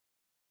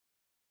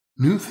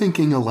New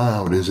Thinking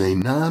Aloud is a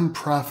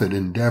non-profit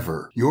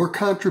endeavor. Your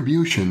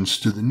contributions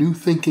to the New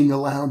Thinking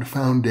Aloud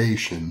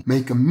Foundation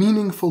make a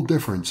meaningful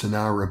difference in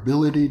our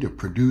ability to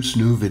produce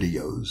new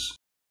videos.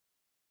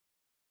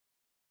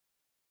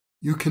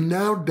 You can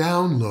now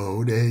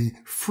download a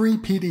free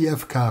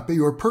PDF copy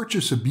or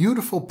purchase a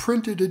beautiful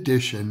printed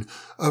edition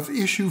of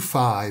Issue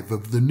 5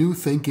 of the New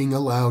Thinking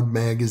Aloud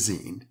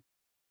magazine.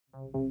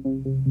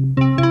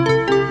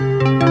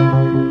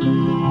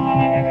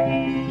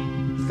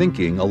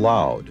 Thinking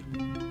Aloud.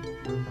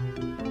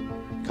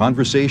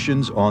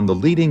 Conversations on the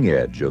leading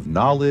edge of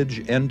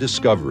knowledge and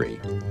discovery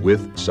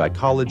with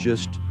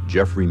psychologist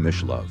Jeffrey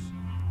Mishlove.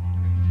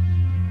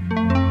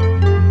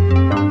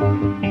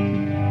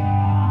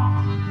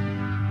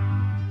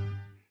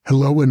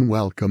 Hello and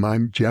welcome.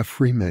 I'm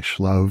Jeffrey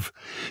Mishlove.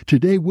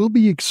 Today we'll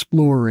be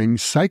exploring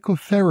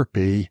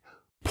psychotherapy,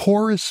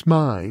 porous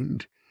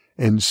mind,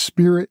 and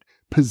spirit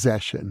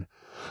possession.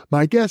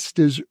 My guest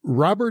is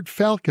Robert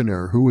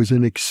Falconer, who is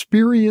an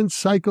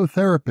experienced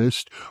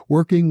psychotherapist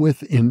working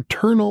with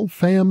internal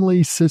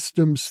family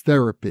systems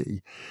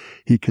therapy.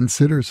 He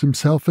considers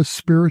himself a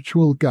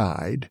spiritual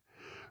guide.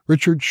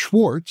 Richard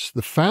Schwartz,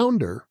 the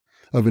founder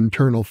of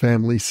Internal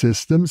Family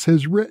Systems,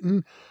 has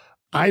written,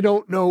 "I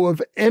don't know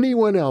of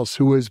anyone else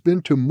who has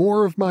been to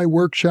more of my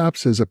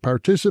workshops as a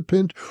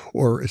participant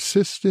or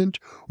assistant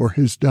or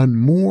has done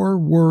more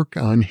work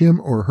on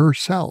him or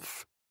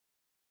herself."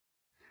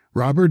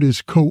 Robert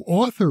is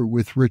co-author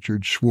with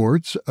Richard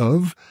Schwartz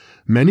of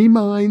Many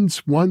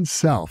Minds, One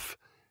Self,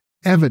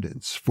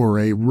 Evidence for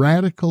a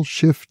Radical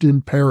Shift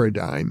in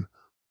Paradigm.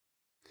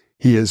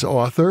 He is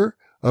author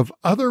of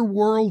Other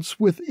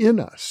Worlds Within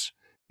Us,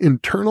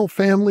 Internal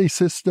Family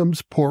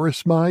Systems,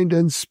 Porous Mind,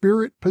 and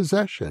Spirit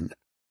Possession.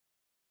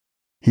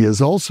 He is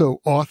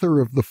also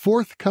author of the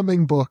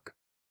forthcoming book,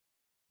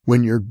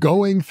 When You're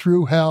Going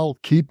Through Hell,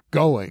 Keep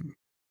Going,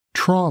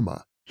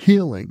 Trauma,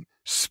 Healing,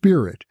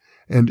 Spirit,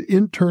 and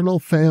Internal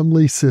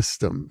Family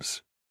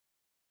Systems.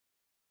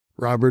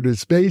 Robert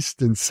is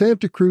based in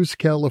Santa Cruz,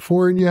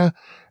 California,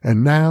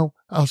 and now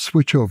I'll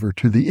switch over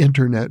to the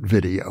internet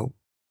video.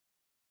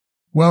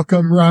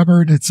 Welcome,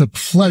 Robert. It's a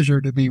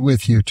pleasure to be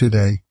with you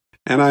today.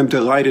 And I'm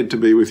delighted to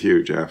be with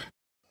you, Jeff.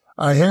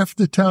 I have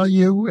to tell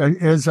you,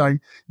 as I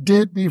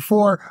did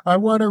before, I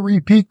want to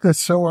repeat this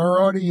so our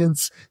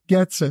audience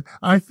gets it.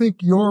 I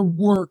think your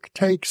work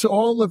takes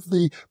all of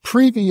the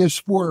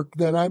previous work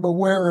that I'm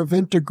aware of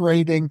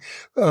integrating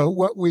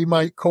what we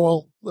might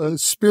call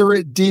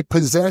spirit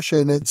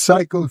depossession and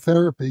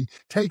psychotherapy,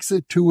 takes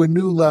it to a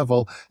new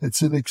level.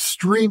 It's an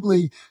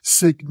extremely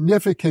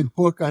significant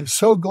book. I'm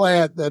so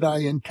glad that I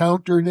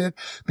encountered it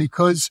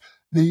because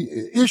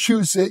the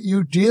issues that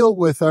you deal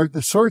with are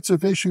the sorts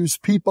of issues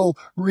people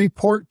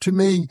report to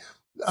me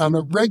on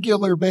a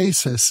regular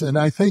basis. And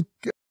I think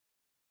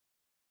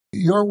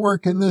your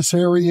work in this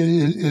area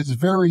is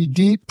very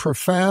deep,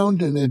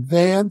 profound, and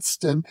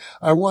advanced. And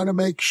I want to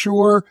make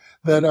sure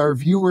that our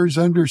viewers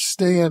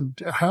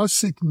understand how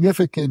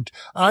significant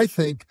I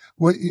think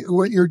what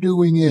you're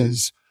doing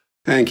is.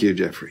 Thank you,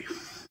 Jeffrey.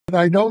 And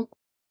I don't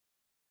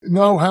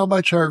know how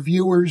much our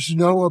viewers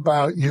know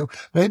about you.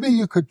 Maybe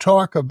you could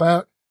talk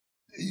about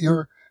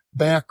your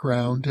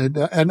background.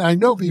 And I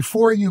know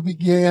before you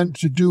began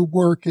to do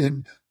work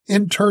in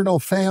internal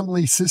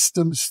family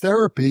systems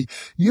therapy,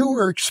 you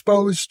were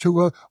exposed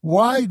to a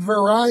wide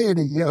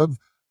variety of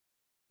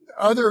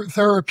other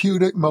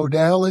therapeutic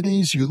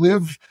modalities. You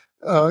lived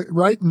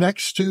right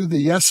next to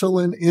the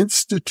Bigelow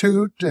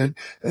Institute and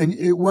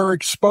you were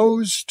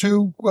exposed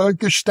to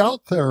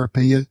Gestalt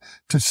therapy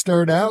to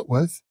start out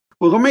with.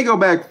 Well, let me go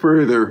back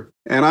further.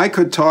 And I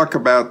could talk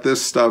about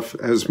this stuff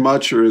as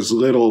much or as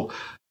little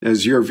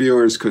as your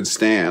viewers could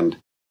stand.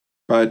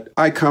 But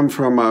I come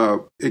from a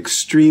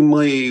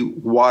extremely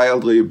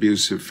wildly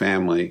abusive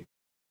family.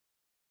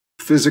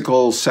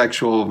 Physical,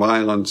 sexual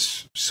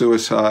violence,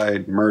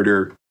 suicide,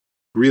 murder,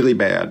 really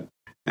bad.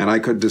 And I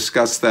could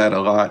discuss that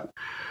a lot.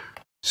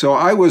 So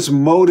I was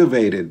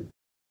motivated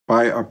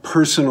by a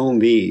personal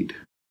need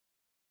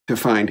to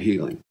find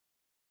healing.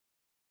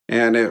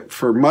 And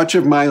for much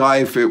of my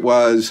life, it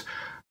was,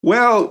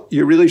 well,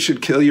 you really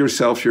should kill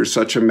yourself. You're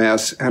such a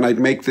mess. And I'd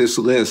make this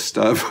list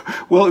of,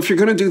 well, if you're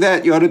going to do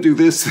that, you ought to do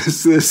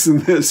this, this,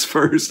 and this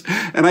first.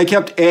 And I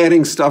kept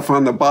adding stuff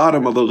on the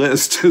bottom of the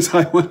list as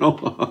I went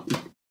along.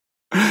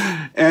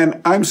 And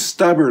I'm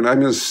stubborn.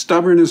 I'm as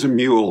stubborn as a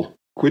mule,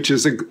 which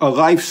is a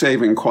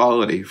life-saving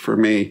quality for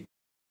me.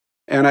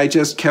 And I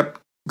just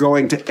kept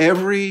going to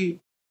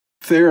every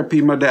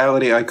therapy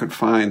modality I could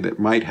find that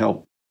might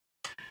help.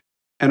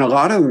 And a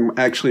lot of them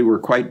actually were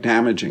quite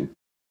damaging,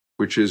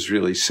 which is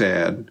really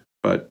sad,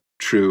 but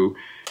true.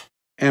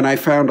 And I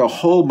found a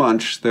whole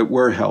bunch that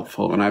were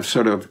helpful. And I've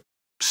sort of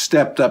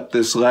stepped up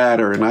this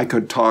ladder, and I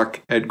could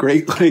talk at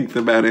great length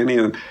about any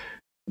of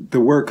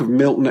the work of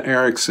Milton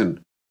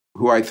Erickson,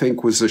 who I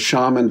think was a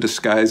shaman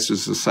disguised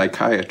as a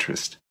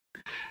psychiatrist.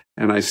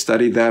 And I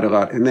studied that a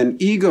lot. And then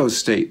ego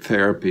state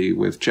therapy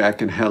with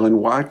Jack and Helen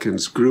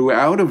Watkins grew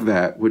out of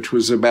that, which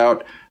was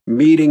about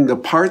meeting the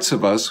parts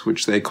of us,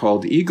 which they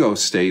called ego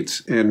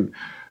states, and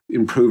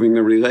improving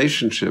the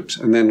relationships.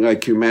 And then,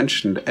 like you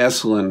mentioned,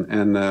 Esalen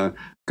and the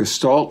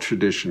Gestalt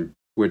tradition,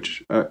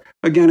 which,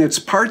 again, it's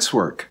parts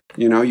work.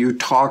 You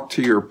talk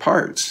to your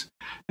parts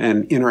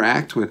and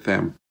interact with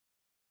them.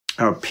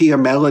 Pia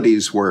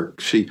Melody's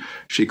work, she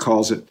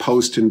calls it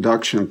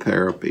post-induction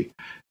therapy.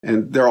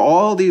 And there are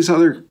all these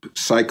other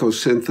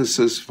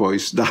psychosynthesis,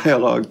 voice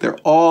dialogue, there are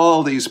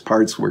all these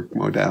parts work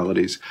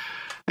modalities.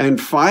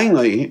 And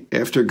finally,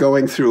 after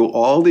going through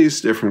all these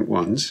different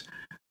ones,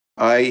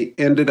 I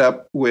ended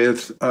up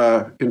with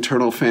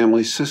internal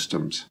family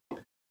systems.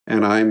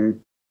 And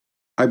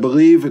I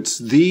believe it's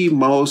the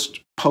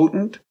most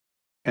potent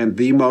and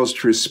the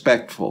most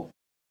respectful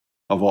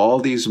of all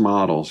these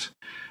models.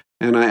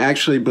 And I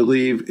actually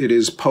believe it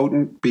is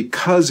potent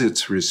because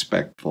it's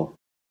respectful.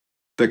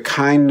 The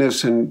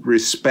kindness and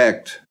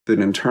respect that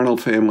internal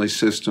family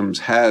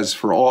systems has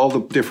for all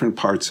the different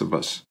parts of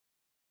us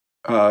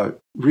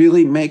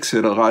really makes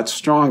it a lot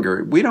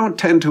stronger. We don't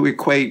tend to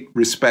equate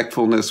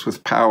respectfulness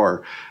with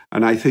power,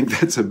 and I think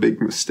that's a big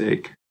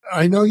mistake.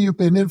 I know you've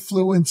been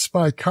influenced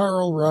by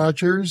Carl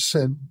Rogers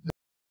and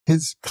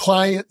his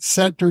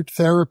client-centered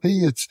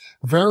therapy. It's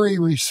very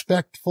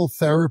respectful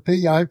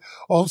therapy. I've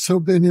also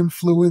been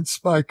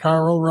influenced by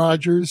Carl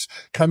Rogers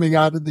coming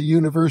out of the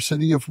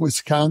University of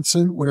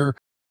Wisconsin, where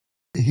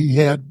he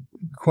had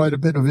quite a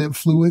bit of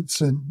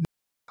influence and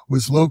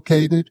was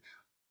located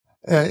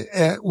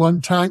at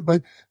one time.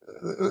 But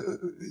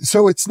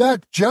so it's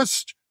not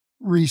just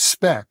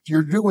respect.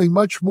 You're doing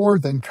much more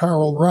than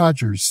Carl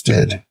Rogers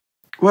did.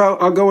 Well,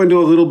 I'll go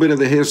into a little bit of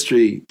the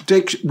history.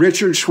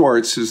 Richard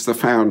Schwartz is the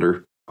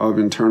founder of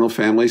Internal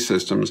Family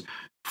Systems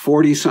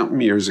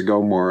 40-something years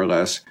ago, more or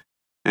less.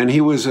 And he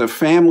was a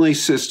family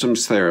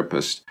systems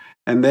therapist.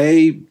 And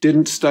they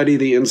didn't study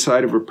the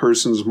inside of a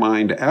person's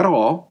mind at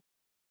all.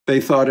 They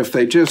thought if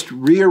they just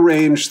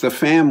rearranged the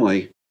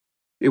family,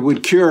 it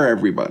would cure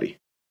everybody.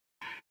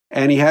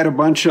 And he had a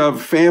bunch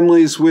of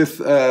families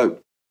with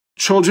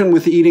children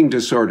with eating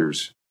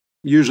disorders,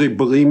 usually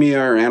bulimia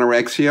or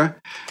anorexia.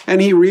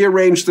 And he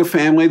rearranged the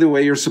family the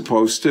way you're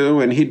supposed to.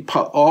 And he'd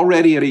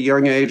already at a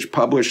young age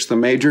published the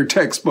major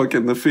textbook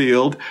in the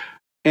field.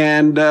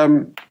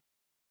 And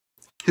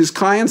his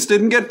clients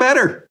didn't get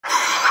better.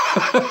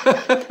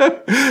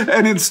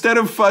 And instead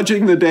of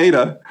fudging the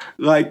data,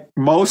 like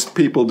most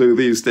people do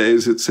these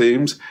days, it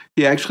seems,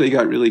 he actually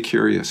got really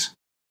curious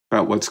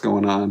about what's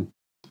going on.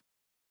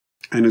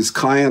 And his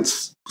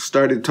clients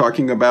started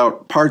talking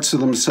about parts of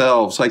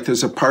themselves, like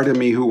there's a part of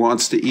me who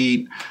wants to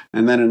eat,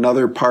 and then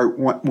another part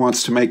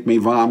wants to make me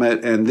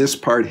vomit, and this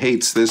part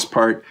hates this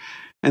part.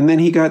 And then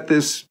he got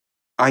this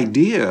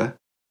idea,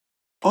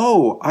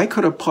 oh, I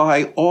could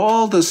apply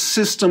all the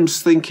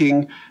systems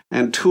thinking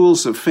and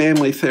tools of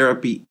family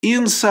therapy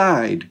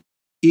inside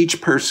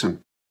each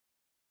person.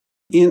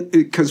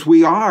 Because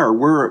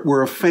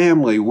we're a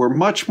family. We're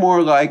much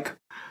more like,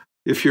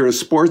 if you're a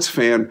sports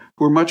fan,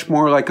 we're much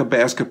more like a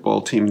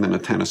basketball team than a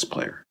tennis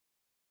player.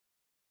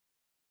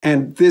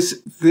 And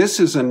this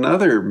is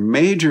another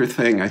major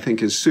thing I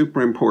think is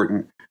super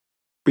important.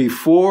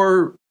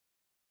 Before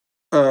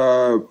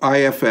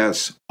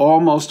IFS,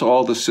 almost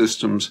all the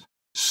systems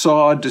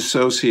saw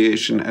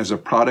dissociation as a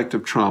product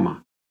of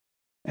trauma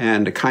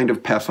and a kind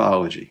of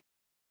pathology.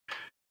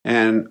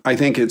 And I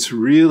think it's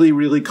really,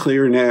 really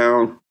clear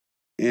now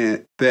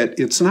that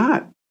it's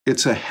not.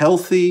 It's a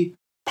healthy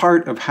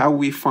part of how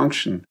we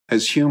function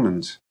as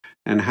humans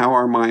and how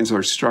our minds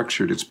are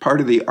structured. It's part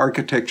of the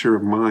architecture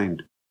of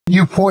mind.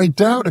 You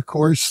point out, of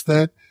course,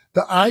 that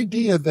the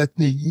idea that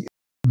the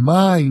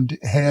mind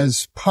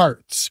has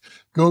parts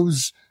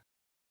goes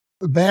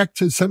back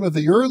to some of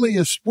the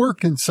earliest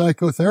work in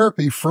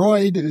psychotherapy.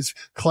 Freud is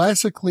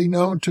classically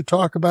known to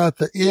talk about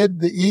the id,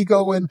 the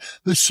ego, and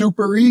the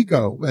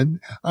superego. And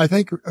I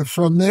think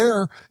from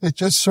there, it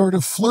just sort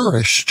of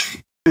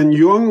flourished. And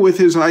Jung, with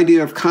his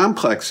idea of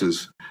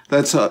complexes,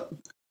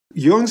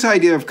 Jung's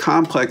idea of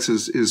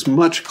complexes is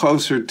much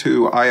closer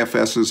to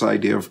IFS's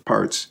idea of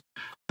parts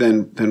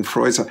than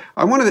Freud's.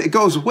 It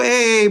goes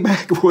way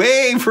back,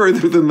 way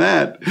further than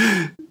that.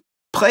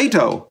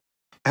 Plato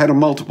had a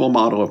multiple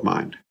model of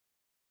mind.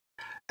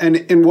 And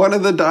in one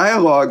of the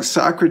dialogues,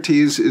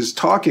 Socrates is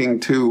talking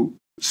to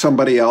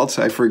somebody else,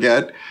 I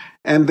forget,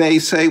 and they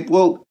say,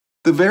 well,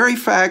 the very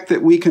fact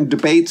that we can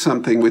debate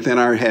something within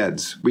our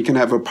heads, we can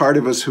have a part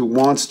of us who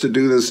wants to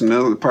do this and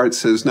another part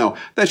says no,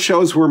 that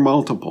shows we're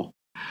multiple.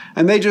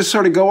 And they just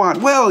sort of go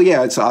on, well,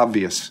 yeah, it's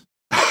obvious.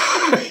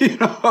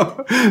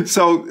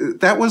 So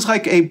that was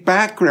like a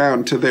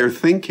background to their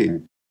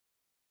thinking.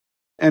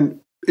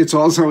 And it's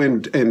also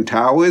in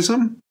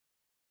Taoism.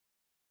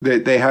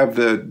 They have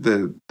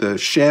the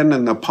Shen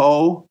and the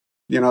Po,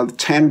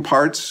 10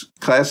 parts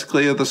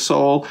classically of the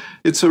soul.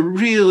 It's a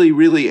really,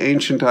 really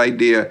ancient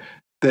idea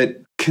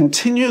that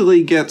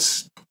continually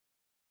gets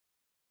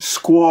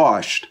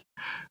squashed,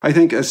 I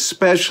think,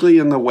 especially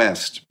in the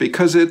West,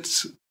 because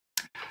it's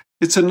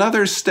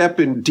another step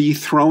in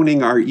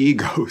dethroning our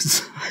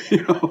egos.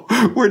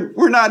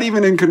 We're not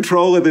even in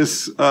control of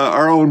this,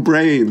 our own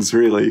brains,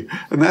 really.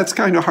 And that's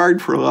kind of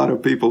hard for a lot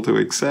of people to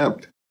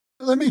accept.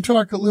 Let me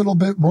talk a little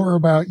bit more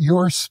about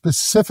your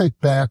specific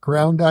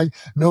background. I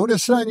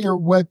notice on your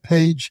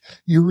webpage,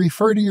 you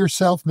refer to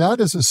yourself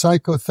not as a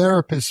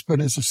psychotherapist, but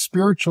as a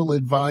spiritual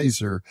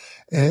advisor.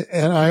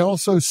 And I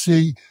also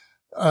see,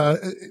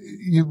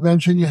 you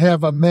mentioned you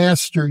have a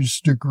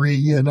master's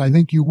degree, and I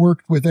think you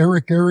worked with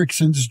Erik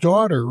Erikson's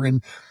daughter,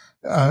 and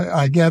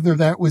I gather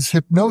that was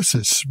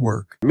hypnosis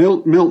work.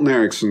 Milton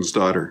Erickson's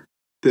daughter.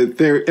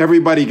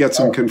 Everybody gets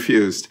them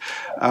confused.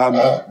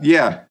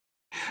 Yeah.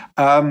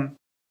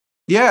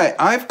 Yeah,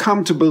 I've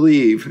come to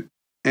believe,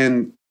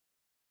 and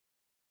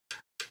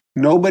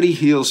nobody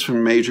heals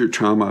from major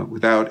trauma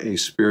without a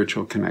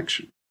spiritual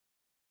connection.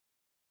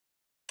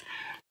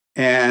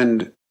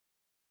 And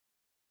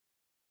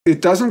it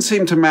doesn't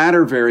seem to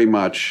matter very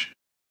much.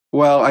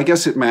 Well, I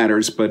guess it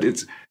matters, but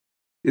it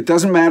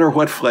doesn't matter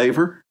what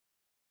flavor,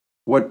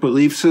 what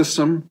belief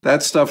system,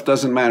 that stuff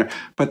doesn't matter.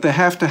 But they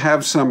have to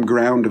have some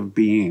ground of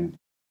being.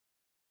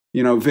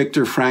 You know,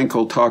 Viktor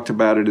Frankl talked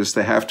about it as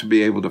they have to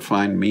be able to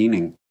find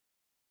meaning.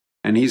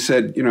 And he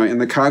said, you know, in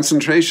the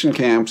concentration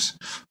camps,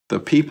 the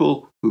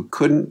people who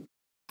couldn't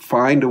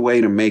find a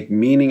way to make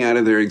meaning out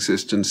of their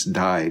existence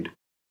died.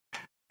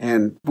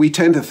 And we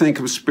tend to think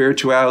of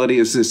spirituality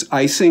as this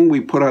icing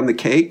we put on the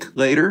cake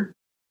later.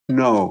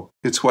 No,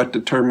 it's what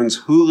determines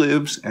who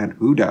lives and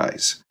who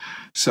dies.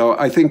 So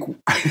I think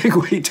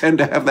we tend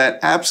to have that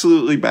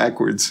absolutely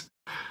backwards.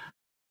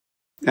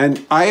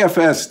 And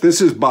IFS,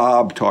 this is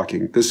Bob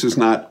talking. This is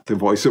not the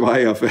voice of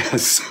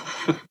IFS.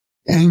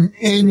 And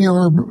in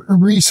your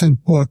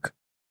recent book,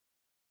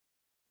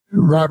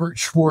 Robert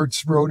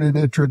Schwartz wrote an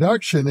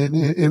introduction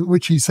in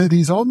which he said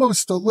he's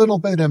almost a little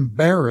bit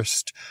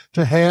embarrassed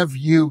to have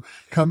you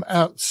come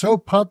out so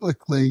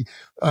publicly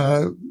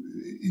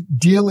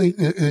dealing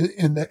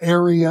in the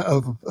area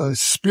of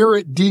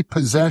spirit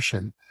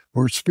depossession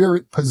or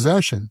spirit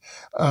possession,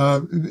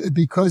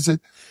 because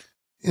it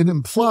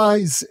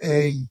implies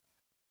a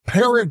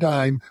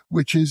paradigm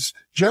which is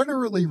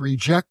generally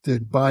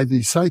rejected by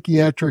the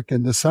psychiatric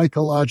and the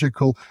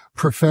psychological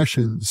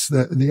professions.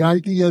 The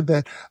idea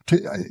that,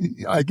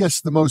 I guess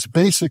the most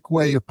basic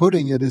way of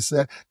putting it is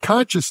that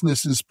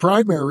consciousness is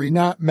primary,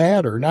 not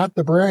matter, not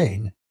the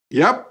brain.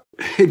 Yep,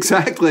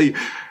 exactly.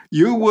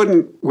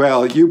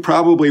 You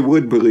probably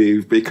would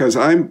believe, because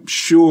I'm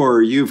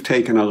sure you've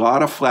taken a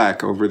lot of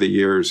flack over the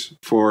years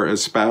for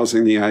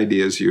espousing the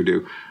ideas you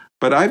do.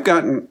 But I've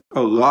gotten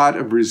a lot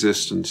of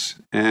resistance,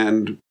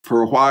 and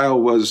for a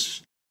while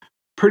was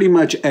pretty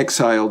much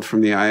exiled from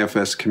the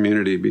IFS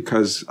community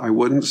because I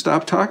wouldn't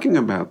stop talking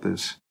about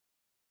this.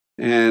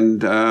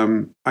 And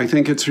I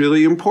think it's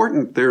really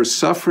important. There are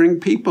suffering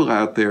people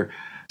out there.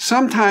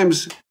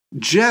 Sometimes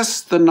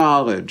just the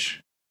knowledge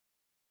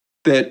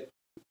that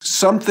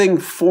something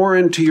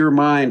foreign to your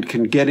mind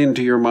can get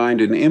into your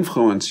mind and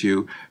influence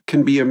you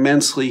can be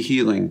immensely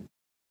healing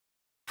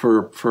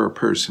for a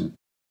person.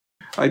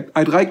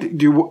 I'd like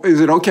to is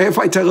it okay if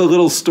I tell a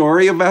little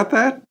story about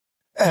that?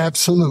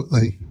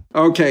 Absolutely.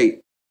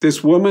 Okay.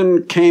 This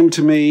woman came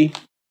to me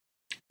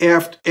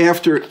after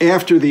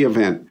the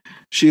event.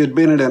 She had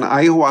been at an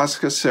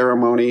ayahuasca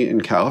ceremony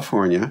in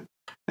California,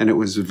 and it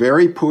was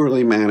very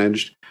poorly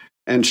managed,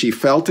 and she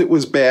felt it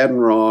was bad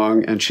and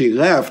wrong, and she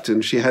left,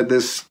 and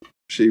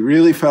she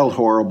really felt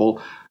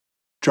horrible.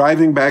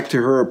 Driving back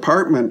to her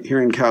apartment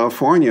here in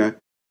California,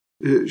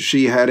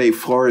 she had a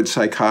florid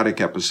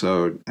psychotic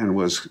episode and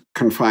was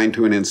confined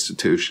to an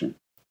institution.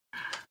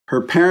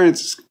 Her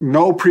parents,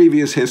 no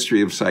previous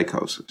history of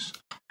psychosis.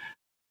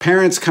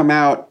 Parents come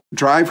out,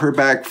 drive her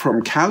back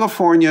from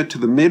California to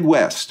the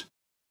Midwest.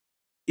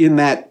 In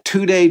that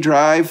 2-day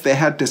drive, they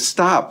had to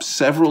stop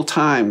several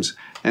times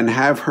and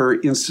have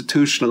her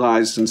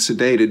institutionalized and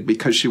sedated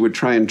because she would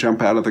try and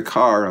jump out of the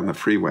car on the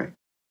freeway.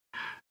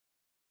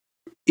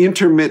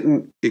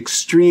 Intermittent,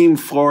 extreme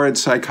florid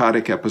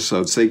psychotic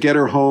episodes. They get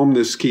her home.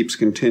 This keeps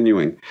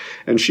continuing.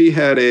 And she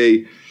had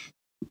I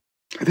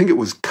think it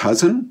was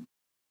cousin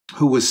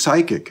who was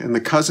psychic. And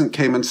the cousin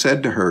came and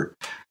said to her,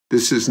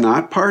 "This is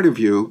not part of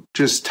you.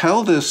 Just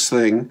tell this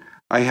thing,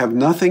 I have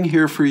nothing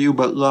here for you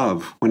but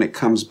love when it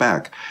comes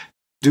back.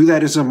 Do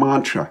that as a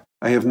mantra.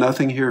 I have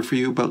nothing here for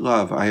you but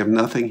love. I have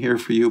nothing here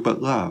for you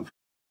but love."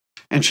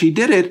 And she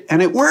did it,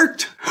 and it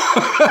worked.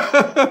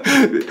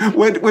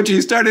 When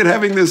she started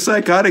having this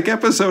psychotic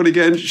episode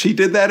again, she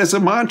did that as a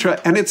mantra,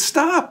 and it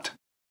stopped.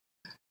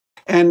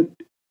 And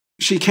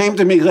she came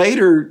to me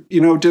later,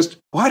 just,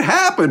 what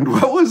happened?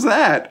 What was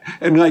that?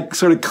 And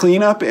sort of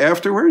clean up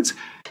afterwards.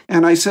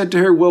 And I said to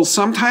her, well,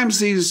 sometimes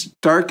these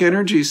dark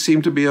energies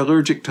seem to be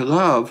allergic to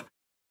love.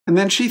 And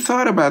then she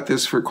thought about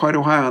this for quite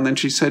a while, and then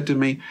she said to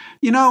me,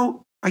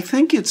 I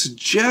think it's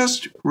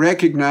just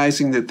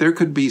recognizing that there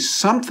could be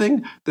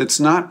something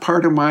that's not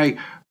part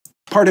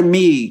of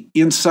me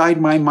inside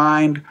my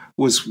mind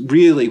was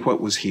really what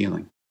was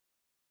healing.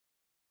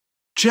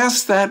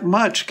 Just that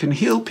much can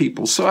heal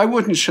people, so I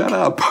wouldn't shut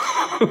up.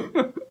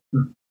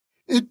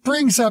 it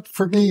brings up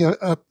for me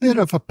a bit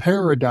of a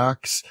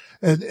paradox,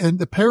 and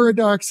the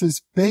paradox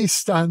is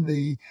based on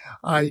the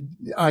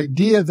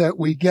idea that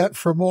we get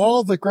from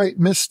all the great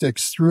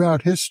mystics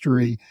throughout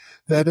history,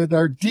 that at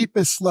our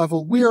deepest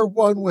level, we are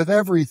one with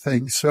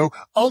everything. So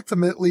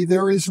ultimately,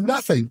 there is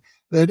nothing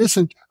that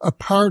isn't a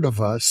part of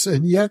us.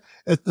 And yet,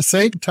 at the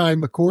same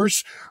time, of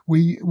course,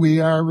 we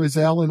are, as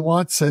Alan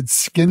Watts said,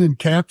 skin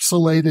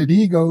encapsulated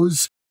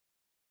egos.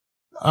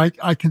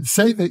 I can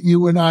say that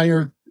you and I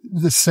are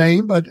the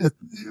same, but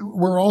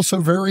we're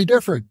also very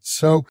different.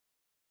 So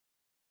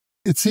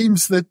it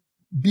seems that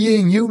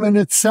being human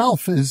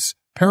itself is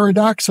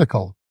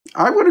paradoxical.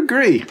 I would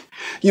agree.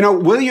 You know,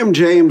 William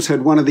James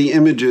had one of the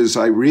images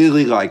I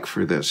really like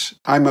for this.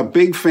 I'm a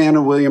big fan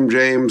of William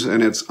James,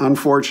 and it's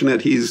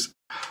unfortunate he's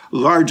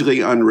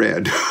largely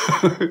unread.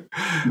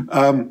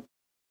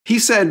 He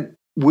said,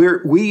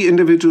 we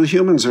individual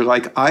humans are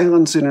like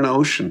islands in an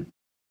ocean.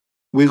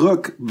 We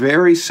look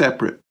very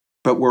separate,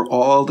 but we're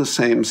all the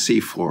same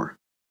seafloor.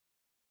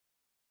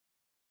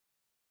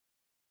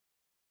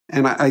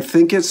 And I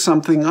think it's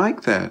something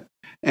like that.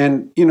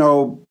 And, you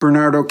know,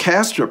 Bernardo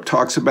Kastrup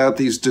talks about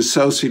these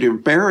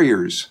dissociative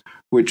barriers,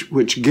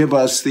 which give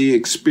us the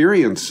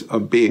experience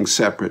of being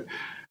separate.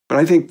 But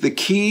I think the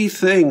key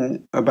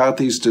thing about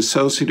these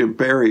dissociative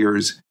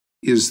barriers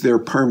is they're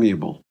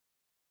permeable.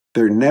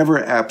 They're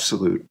never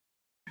absolute.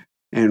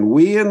 And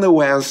we in the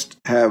West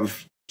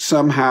have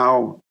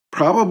somehow,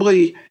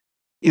 probably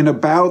in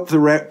about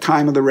the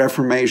time of the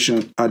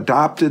Reformation,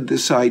 adopted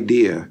this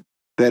idea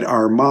that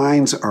our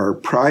minds are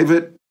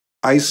private,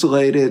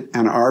 isolated,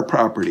 and our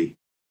property.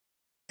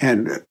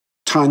 And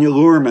Tanya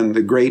Luhrmann,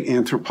 the great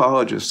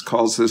anthropologist,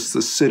 calls this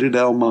the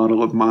citadel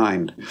model of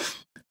mind.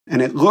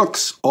 And it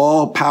looks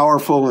all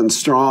powerful and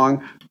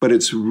strong, but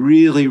it's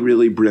really,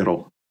 really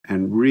brittle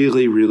and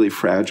really, really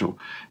fragile.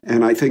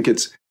 And I think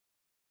it's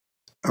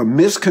a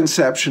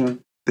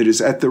misconception that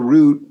is at the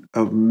root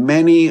of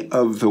many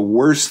of the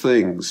worst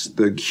things,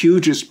 the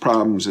hugest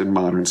problems in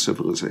modern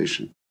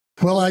civilization.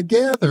 Well, I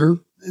gather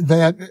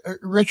that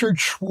Richard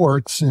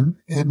Schwartz, in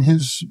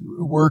his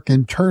work,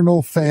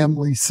 Internal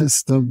Family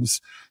Systems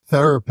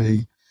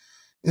Therapy,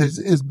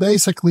 is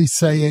basically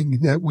saying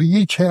that we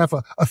each have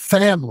a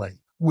family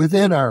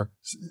within our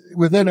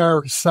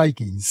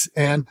psyches.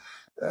 And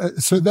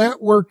so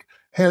that work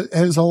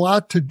has a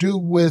lot to do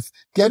with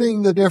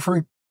getting the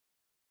different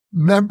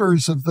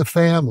members of the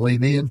family,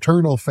 the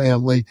internal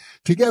family,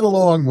 to get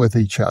along with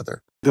each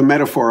other. The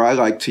metaphor I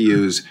like to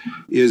use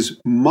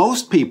is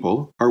most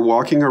people are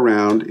walking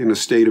around in a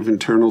state of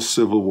internal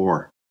civil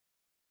war.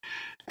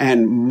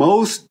 And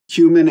most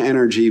human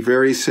energy,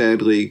 very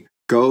sadly,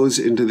 goes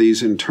into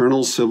these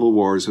internal civil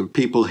wars of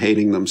people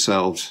hating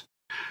themselves.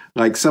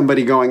 Like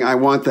somebody going, I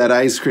want that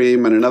ice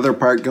cream, and another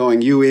part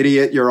going, you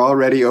idiot, you're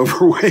already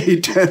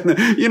overweight.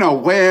 And, you know,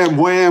 wham,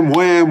 wham,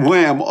 wham,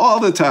 wham, all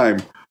the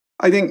time.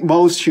 I think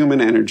most human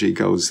energy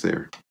goes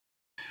there.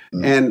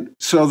 And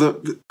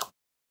so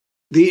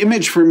the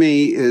image for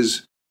me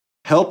is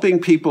helping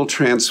people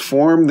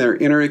transform their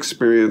inner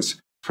experience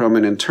from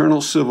an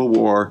internal civil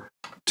war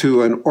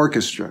to an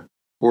orchestra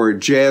or a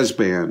jazz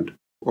band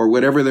or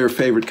whatever their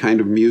favorite kind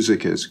of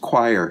music is,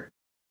 choir.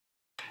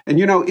 And,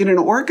 you know, in an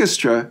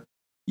orchestra,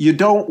 you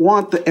don't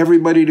want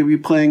everybody to be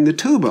playing the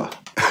tuba.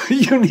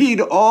 You need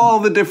all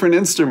the different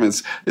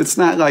instruments. It's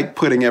not like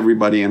putting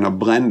everybody in a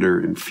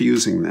blender and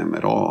fusing them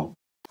at all.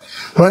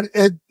 But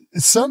at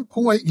some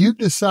point, you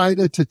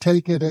decided to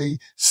take it a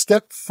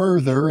step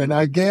further, and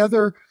I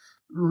gather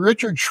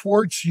Richard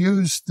Schwartz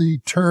used the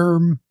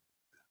term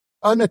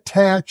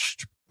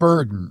unattached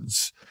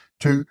burdens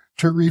to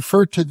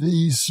refer to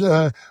these,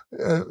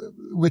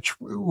 which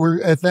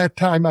were at that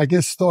time, I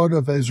guess, thought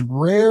of as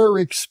rare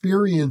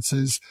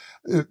experiences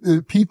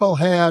people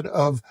had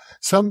of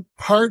some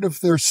part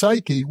of their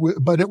psyche,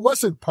 but it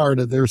wasn't part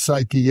of their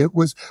psyche. It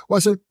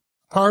wasn't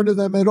part of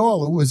them at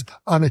all. It was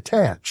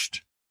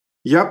unattached.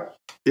 Yep.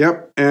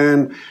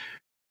 And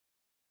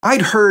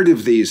I'd heard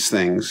of these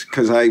things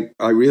because I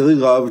really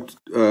loved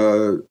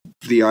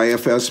the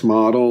IFS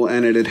model,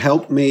 and it had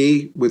helped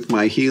me with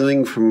my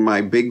healing from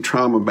my big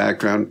trauma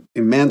background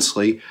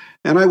immensely.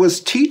 And I was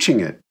teaching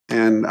it.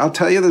 And I'll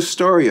tell you the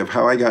story of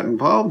how I got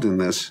involved in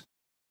this.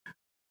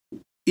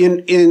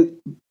 In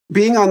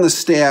being on the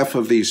staff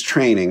of these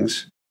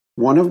trainings,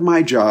 one of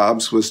my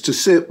jobs was to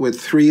sit with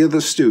 3 of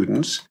the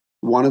students.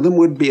 One of them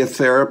would be a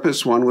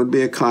therapist, one would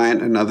be a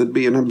client, another would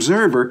be an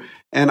observer,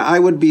 and I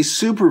would be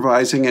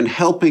supervising and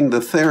helping the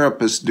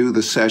therapist do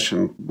the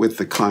session with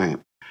the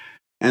client.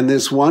 And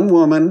this one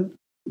woman,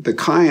 the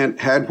client,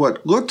 had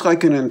what looked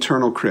like an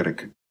internal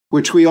critic,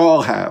 which we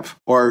all have.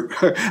 Or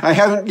I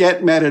haven't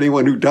yet met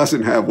anyone who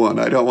doesn't have one.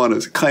 I don't want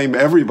to claim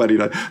everybody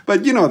does.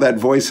 But, you know, that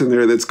voice in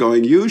there that's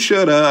going, you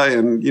shoulda,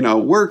 and, you know,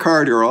 work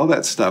harder, all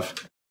that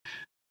stuff.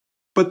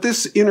 But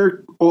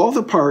all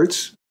the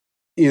parts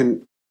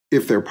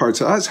if they're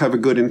parts of us, have a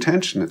good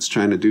intention. It's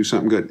trying to do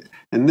something good.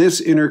 And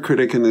this inner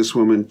critic in this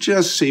woman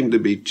just seemed to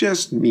be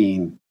just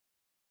mean.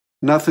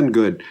 Nothing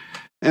good.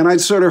 And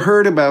I'd sort of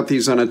heard about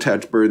these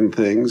unattached burden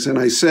things. And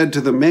I said to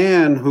the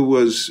man who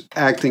was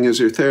acting as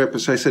her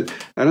therapist, I said,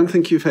 I don't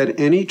think you've had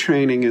any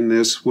training in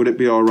this. Would it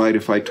be all right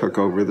if I took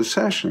over the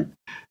session?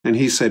 And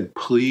he said,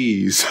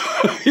 please.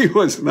 He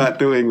was not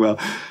doing well.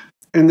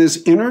 And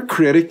this inner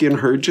critic in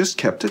her just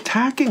kept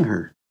attacking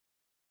her.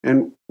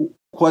 And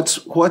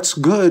what's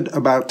good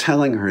about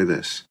telling her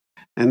this?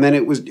 And then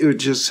it would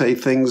just say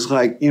things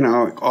like,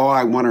 oh,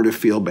 I want her to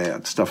feel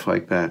bad, stuff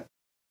like that.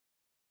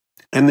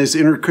 And this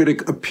inner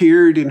critic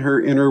appeared in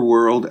her inner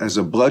world as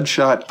a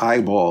bloodshot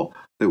eyeball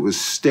that was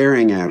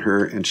staring at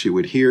her, and she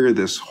would hear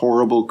this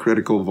horrible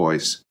critical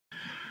voice.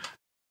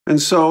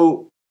 And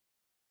so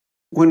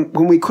when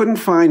we couldn't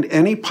find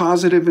any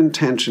positive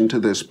intention to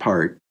this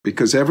part,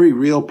 because every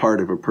real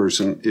part of a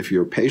person, if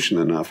you're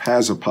patient enough,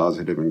 has a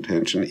positive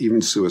intention,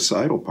 even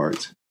suicidal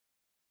parts,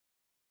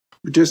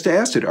 we just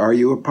asked it, are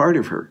you a part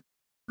of her?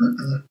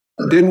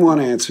 Didn't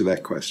want to answer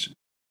that question.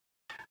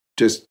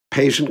 Just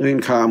patiently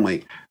and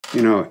calmly,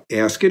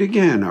 ask it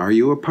again, are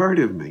you a part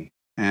of me?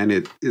 And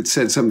it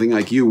said something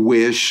like, you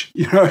wish,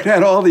 it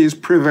had all these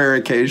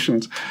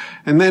prevarications.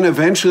 And then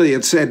eventually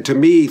it said to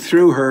me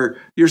through her,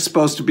 you're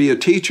supposed to be a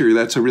teacher.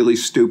 That's a really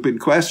stupid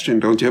question.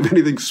 Don't you have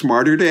anything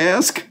smarter to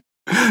ask?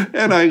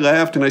 And I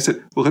laughed and I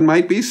said, well, it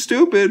might be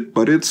stupid,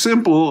 but it's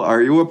simple.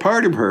 Are you a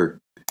part of her?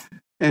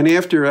 And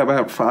after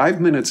about 5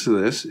 minutes of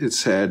this, it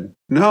said,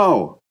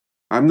 no,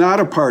 I'm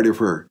not a part of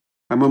her.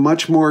 I'm a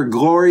much more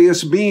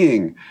glorious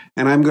being,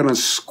 and I'm going to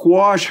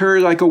squash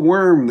her like a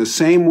worm the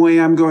same way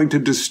I'm going to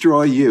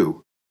destroy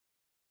you.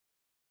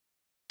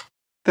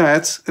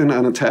 That's an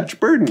unattached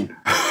burden.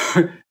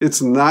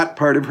 It's not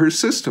part of her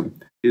system.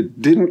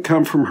 It didn't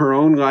come from her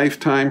own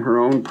lifetime, her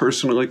own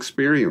personal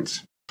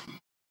experience.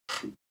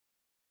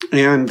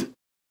 And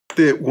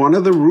one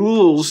of the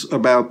rules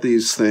about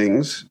these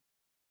things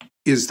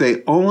is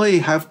they only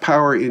have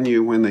power in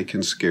you when they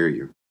can scare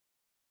you.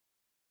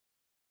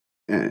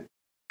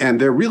 And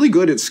they're really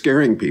good at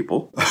scaring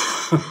people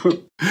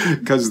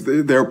because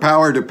their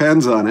power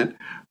depends on it.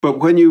 But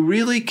when you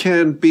really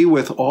can be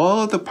with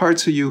all of the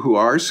parts of you who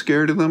are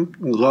scared of them,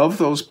 love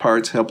those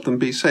parts, help them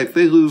be safe,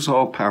 they lose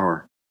all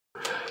power.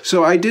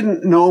 So I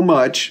didn't know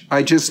much.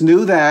 I just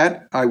knew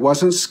that. I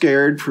wasn't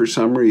scared for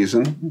some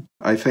reason.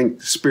 I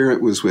think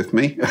Spirit was with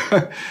me.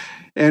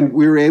 And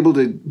we were able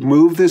to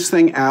move this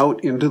thing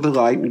out into the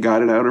light and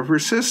got it out of her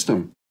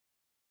system.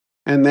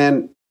 And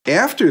then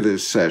after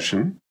this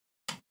session,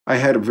 I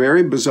had a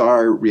very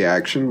bizarre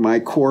reaction. My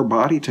core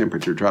body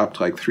temperature dropped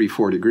like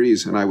 3-4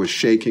 degrees, and I was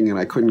shaking, and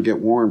I couldn't get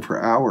warm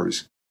for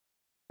hours.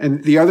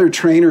 And the other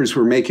trainers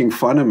were making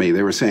fun of me.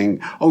 They were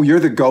saying, oh, you're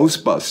the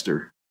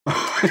Ghostbuster.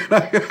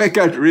 And I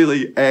got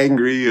really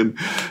angry, and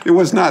it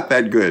was not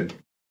that good.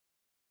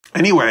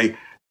 Anyway,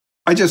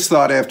 I just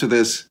thought after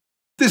this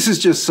is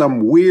just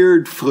some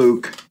weird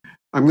fluke.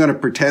 I'm going to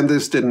pretend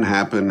this didn't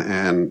happen,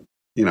 and,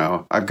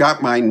 I've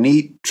got my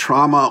neat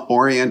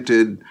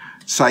trauma-oriented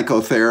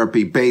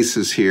psychotherapy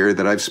basis here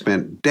that I've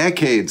spent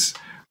decades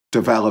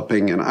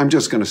developing, and I'm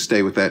just going to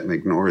stay with that and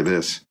ignore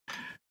this.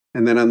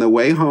 And then on the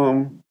way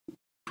home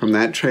from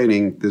that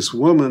training, this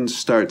woman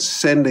starts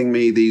sending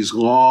me these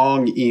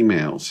long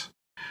emails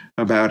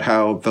about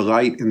how the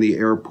light in the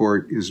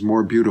airport is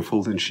more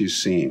beautiful than she's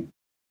seen.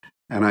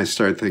 And I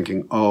start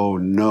thinking, oh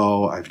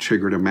no, I've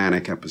triggered a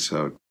manic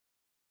episode.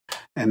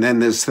 And then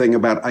this thing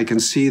about I can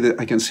see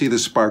the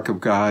spark of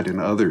God in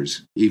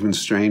others, even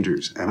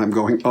strangers. And I'm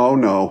going, oh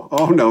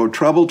no,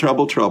 trouble,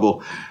 trouble,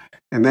 trouble.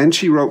 And then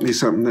she wrote me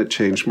something that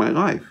changed my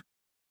life.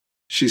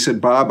 She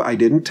said, Bob, I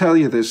didn't tell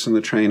you this in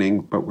the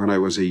training, but when I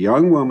was a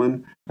young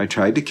woman, I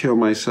tried to kill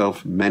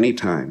myself many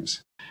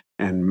times.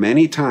 And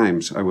many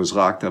times I was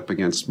locked up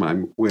against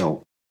my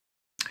will.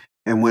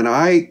 And when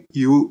I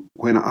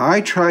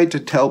tried to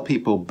tell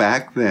people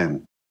back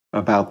then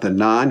about the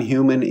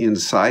non-human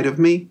inside of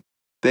me,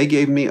 they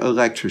gave me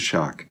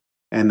electroshock,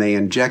 and they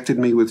injected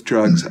me with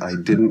drugs I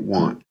didn't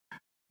want.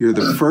 You're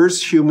the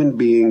first human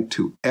being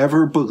to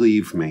ever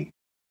believe me.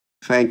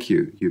 Thank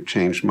you. You've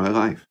changed my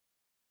life.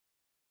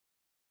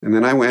 And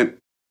then I went,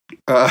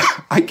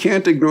 I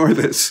can't ignore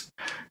this,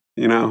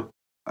 And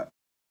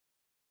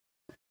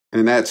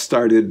that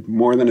started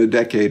more than a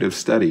decade of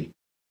study.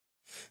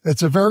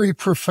 It's a very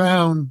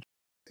profound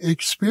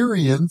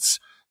experience,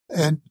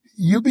 and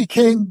you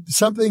became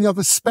something of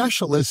a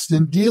specialist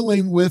in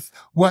dealing with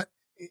what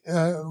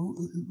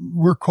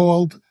were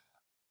called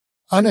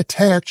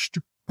unattached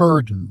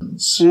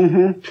burdens.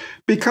 Mm-hmm.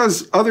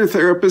 Because other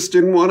therapists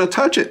didn't want to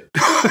touch it.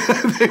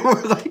 They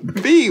were like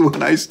me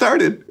when I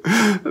started.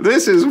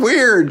 This is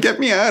weird. Get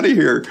me out of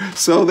here.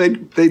 So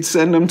they'd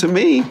send them to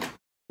me,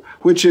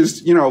 which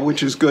is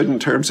good in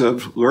terms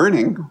of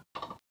learning.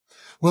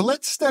 Well,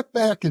 let's step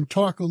back and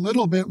talk a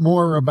little bit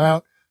more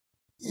about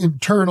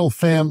internal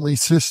family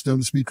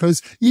systems,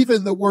 because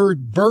even the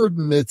word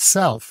burden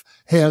itself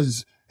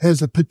has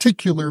a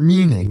particular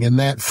meaning in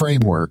that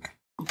framework.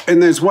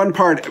 And there's one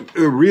part,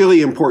 a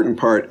really important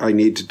part I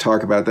need to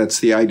talk about. That's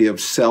the idea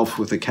of self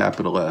with a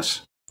capital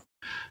S.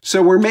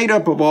 So we're made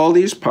up of all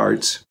these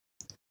parts,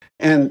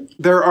 And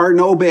there are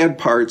no bad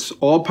parts.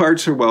 All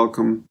parts are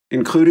welcome,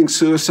 including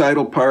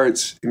suicidal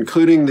parts,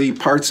 including the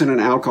parts in an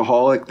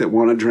alcoholic that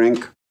want to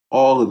drink,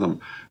 all of them.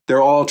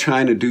 They're all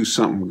trying to do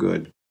something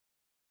good.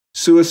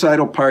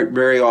 Suicidal part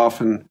very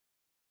often,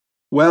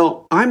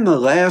 well, I'm the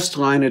last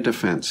line of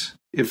defense.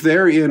 If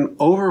they're in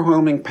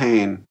overwhelming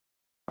pain,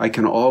 I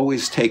can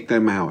always take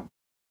them out.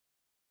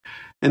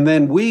 And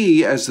then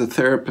we, as the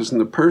therapist and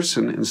the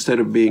person, instead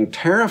of being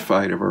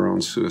terrified of our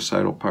own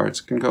suicidal parts,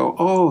 can go,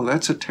 oh,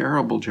 that's a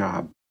terrible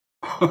job.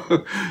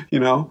 You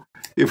know,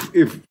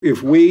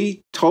 if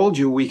we told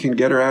you we can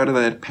get her out of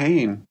that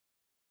pain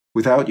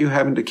without you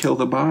having to kill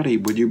the body,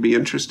 would you be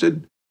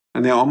interested?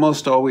 And they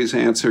almost always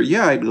answer,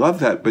 yeah, I'd love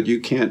that, but you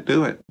can't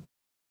do it.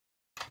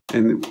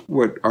 And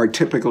what our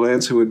typical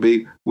answer would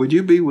be, would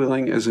you be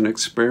willing as an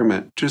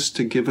experiment just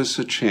to give us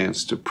a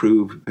chance to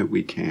prove that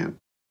we can?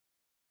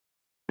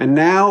 And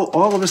now,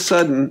 all of a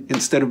sudden,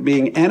 instead of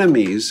being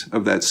enemies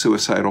of that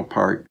suicidal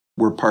part,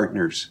 we're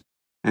partners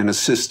and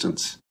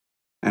assistants.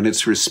 And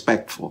it's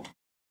respectful.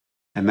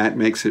 And that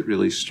makes it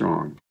really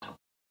strong.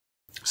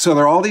 So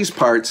there are all these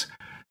parts.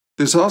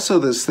 There's also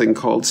this thing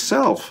called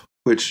self,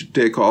 which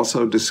Dick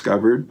also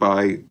discovered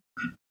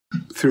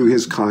through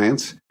his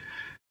clients.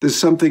 There's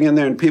something in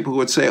there, and people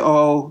would say,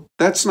 oh,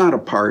 that's not a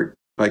part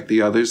like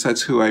the others.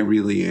 That's who I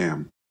really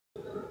am.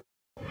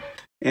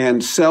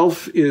 And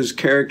self is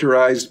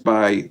characterized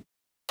by,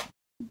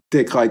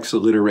 Dick likes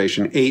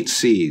alliteration, 8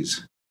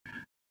 C's.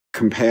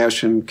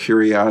 Compassion,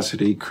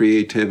 curiosity,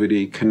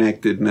 creativity,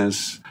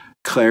 connectedness,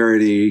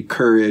 clarity,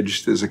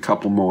 courage. There's a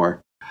couple more.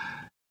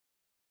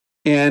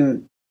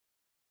 And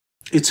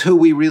it's who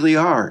we really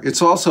are.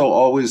 It's also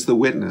always the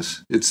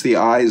witness. It's the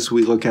eyes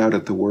we look out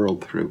at the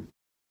world through.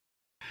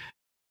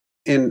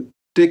 And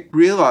Dick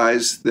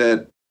realized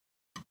that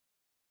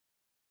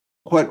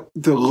what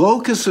the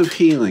locus of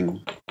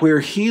healing, where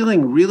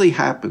healing really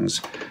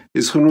happens,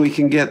 is when we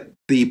can get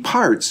the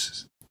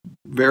parts,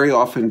 very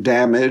often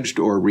damaged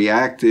or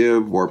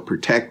reactive or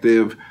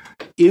protective,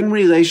 in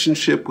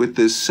relationship with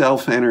this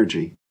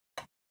self-energy.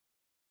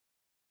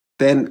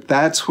 Then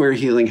that's where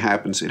healing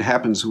happens. It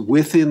happens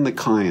within the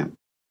client,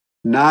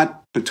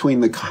 not between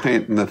the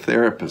client and the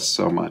therapist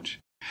so much.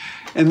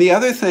 And the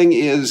other thing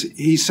is,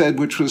 he said,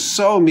 which was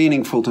so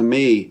meaningful to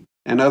me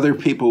and other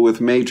people with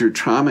major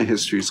trauma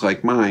histories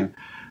like mine,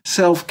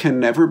 self can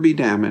never be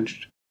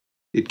damaged.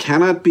 It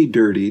cannot be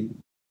dirtied.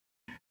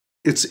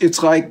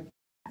 It's like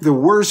the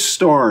worst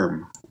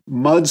storm,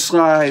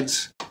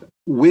 mudslides,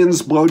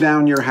 winds blow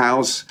down your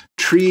house,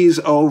 trees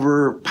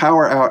over,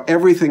 power out,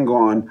 everything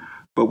gone.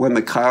 But when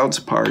the clouds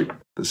part,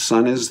 the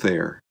sun is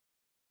there.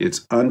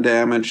 It's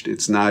undamaged.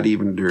 It's not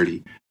even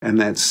dirty. And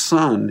that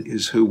sun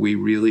is who we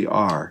really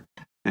are.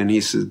 And he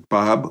said,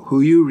 Bob,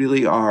 who you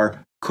really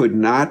are could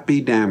not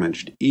be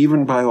damaged,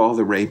 even by all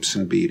the rapes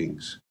and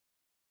beatings.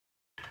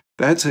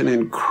 That's an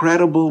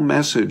incredible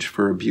message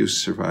for abuse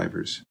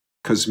survivors,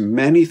 because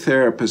many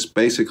therapists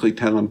basically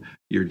tell them,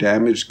 you're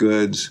damaged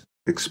goods,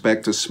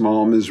 expect a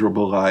small,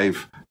 miserable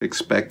life,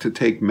 expect to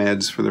take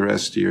meds for the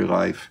rest of your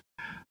life.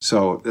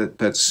 So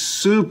that's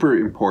super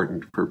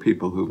important for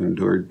people who've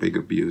endured big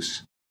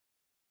abuse.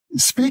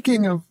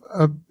 Speaking of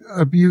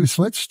abuse,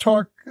 let's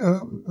talk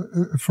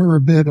for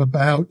a bit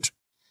about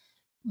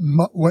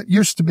what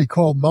used to be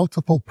called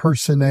multiple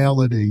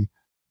personality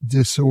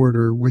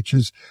disorder, which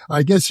is,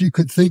 I guess you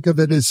could think of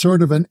it as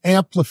sort of an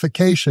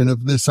amplification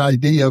of this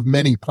idea of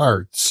many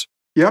parts.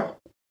 Yep.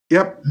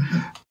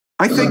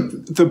 I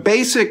think the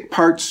basic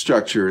part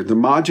structure, the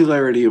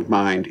modularity of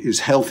mind, is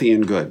healthy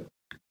and good.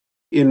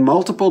 In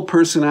multiple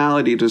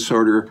personality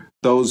disorder,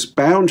 those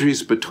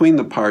boundaries between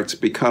the parts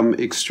become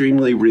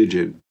extremely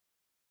rigid,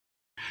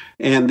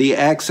 and the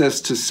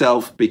access to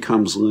self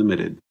becomes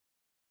limited.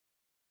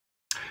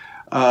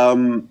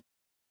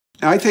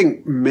 I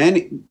think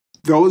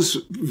those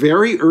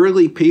very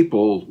early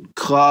people,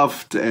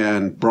 Kluft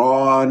and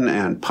Braun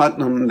and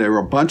Putnam, there were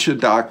a bunch of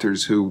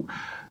doctors who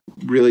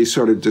really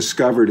sort of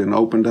discovered and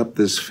opened up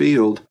this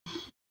field.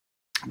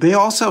 They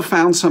also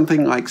found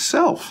something like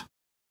self.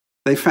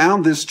 They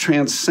found this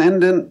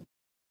transcendent,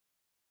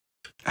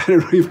 I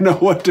don't even know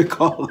what to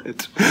call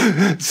it,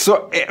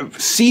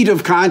 seat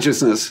of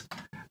consciousness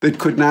that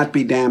could not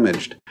be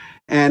damaged.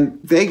 And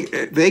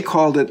they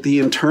called it the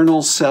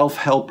internal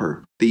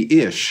self-helper,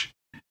 the ish.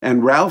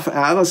 And Ralph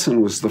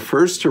Allison was the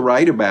first to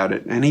write about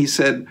it. And he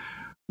said,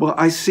 well,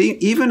 I see,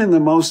 even in the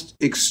most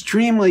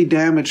extremely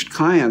damaged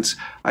clients,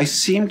 I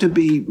seem to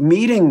be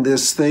meeting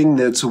this thing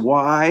that's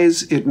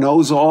wise, it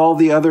knows all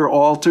the other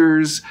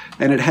alters,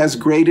 and it has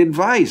great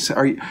advice.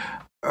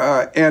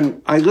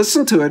 And I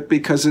listen to it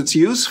because it's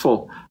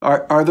useful.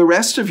 Are the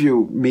rest of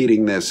you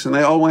meeting this? And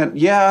they all went,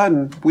 yeah,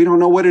 and we don't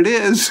know what it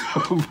is,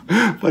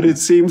 but it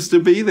seems to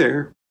be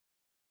there.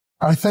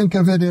 I think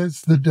of it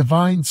as the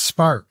divine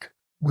spark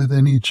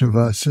within each of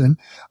us. And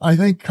I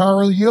think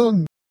Carl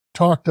Jung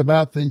talked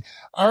about the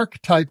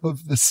archetype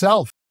of the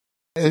self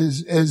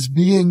as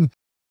being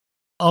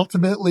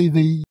ultimately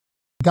the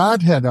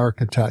Godhead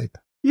archetype.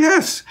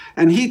 Yes,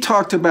 and he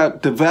talked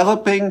about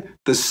developing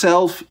the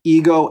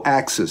self-ego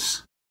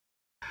axis.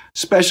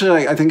 especially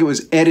like, I think it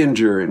was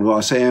Edinger in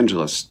Los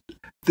Angeles.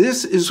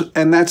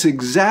 And that's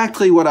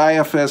exactly what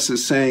IFS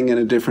is saying in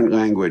a different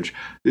language.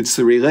 It's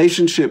the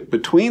relationship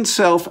between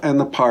self and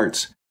the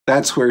parts.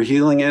 That's where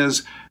healing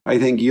is. I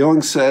think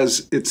Jung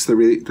says it's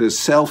the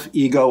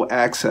self-ego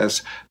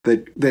access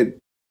that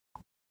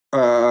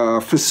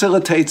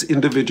facilitates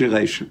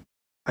individuation,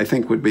 I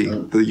think would be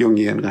the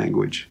Jungian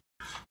language.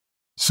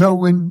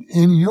 So in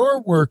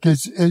your work,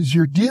 as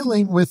you're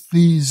dealing with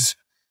these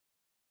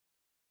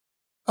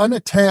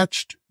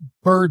unattached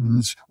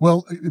burdens,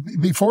 well,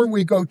 before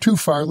we go too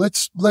far,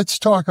 let's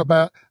talk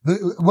about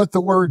what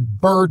the word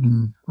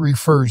burden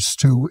refers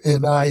to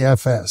in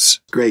IFS.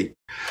 Great.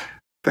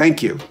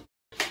 Thank you.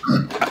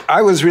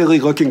 I was really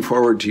looking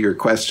forward to your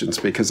questions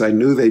because I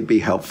knew they'd be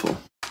helpful.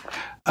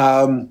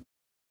 The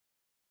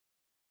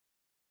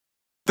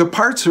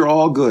parts are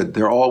all good.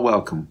 They're all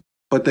welcome,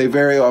 but they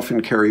very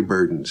often carry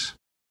burdens.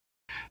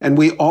 And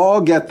we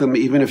all get them,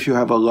 even if you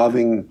have a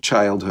loving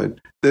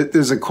childhood.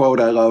 There's a quote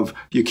I love: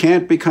 you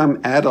can't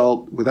become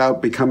adult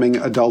without becoming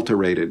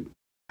adulterated.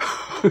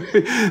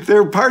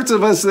 There are parts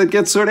of us that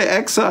get sort of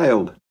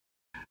exiled.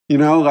 You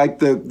know, like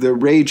the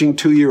raging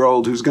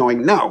 2-year-old who's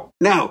going, no,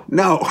 no,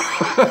 no.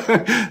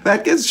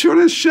 That gets sort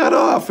of shut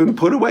off and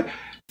put away.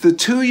 The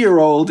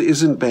 2-year-old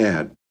isn't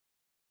bad.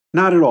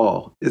 Not at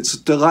all. It's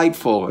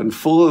delightful and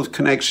full of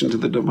connection to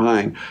the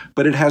divine,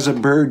 but it has a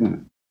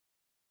burden.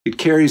 It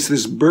carries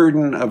this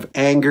burden of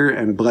anger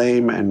and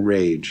blame and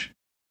rage.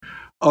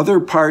 Other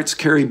parts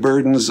carry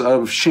burdens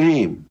of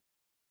shame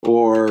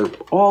or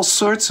all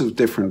sorts of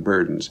different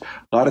burdens.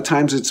 A lot of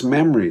times it's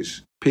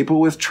memories. People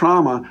with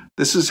trauma,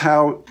 this is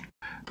how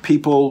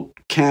people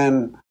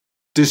can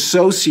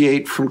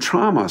dissociate from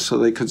trauma so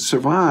they could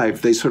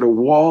survive. They sort of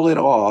wall it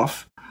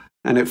off,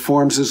 and it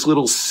forms this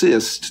little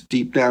cyst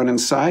deep down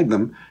inside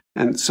them,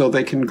 and so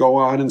they can go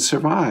on and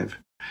survive.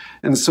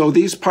 And so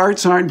these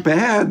parts aren't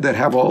bad that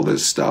have all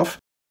this stuff.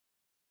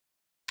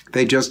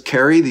 They just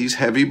carry these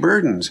heavy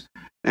burdens.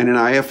 And in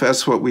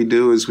IFS, what we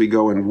do is we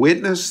go and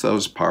witness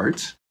those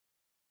parts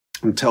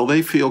until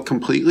they feel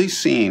completely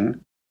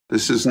seen.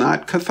 This is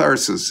not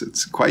catharsis.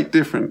 It's quite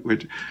different.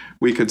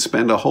 We could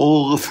spend a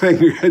whole thing,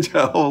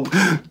 a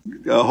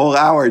whole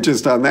hour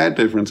just on that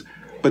difference.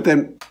 But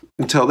then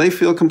until they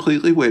feel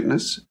completely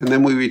witnessed, and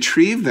then we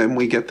retrieve them,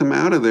 we get them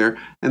out of there,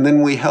 and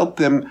then we help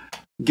them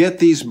get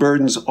these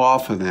burdens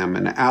off of them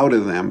and out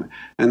of them.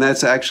 And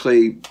that's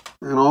actually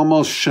an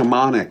almost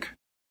shamanic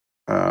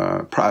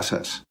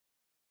process.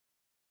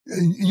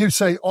 You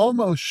say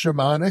almost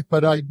shamanic,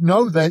 but I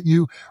know that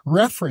you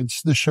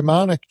reference the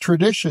shamanic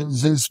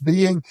traditions as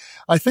being,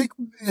 I think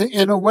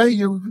in a way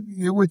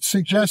you would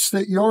suggest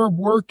that your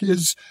work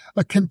is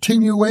a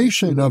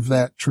continuation of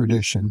that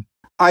tradition.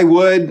 I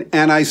would,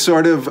 and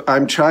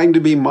I'm trying to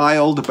be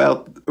mild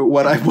about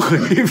what I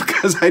believe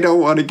because I don't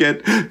want to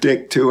get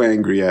Dick too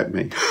angry at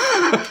me.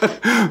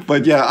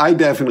 But yeah, I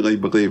definitely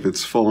believe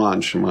it's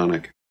full-on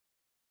shamanic.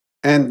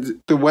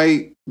 And the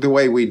way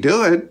we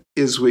do it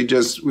is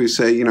we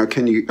say, you know,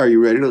 are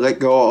you ready to let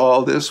go of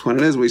all this? When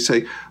it is, we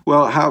say,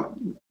 well,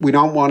 we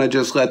don't want to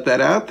just let that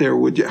out there.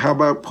 How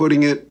about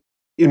putting it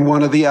in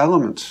one of the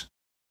elements?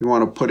 You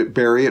want to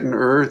bury it in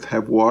earth,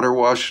 have water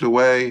wash it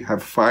away,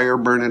 have fire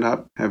burn it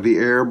up, have the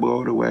air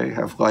blow it away,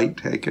 have light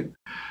take it.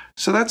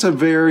 So that's a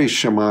very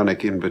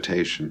shamanic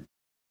invitation,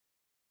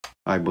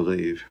 I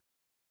believe.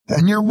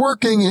 And you're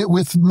working it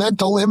with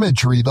mental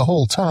imagery the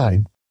whole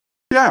time.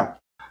 Yeah.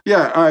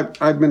 Yeah,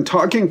 I've been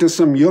talking to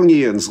some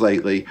Jungians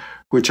lately,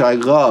 which I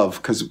love,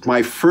 because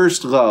my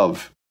first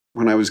love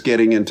when I was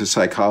getting into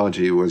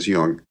psychology was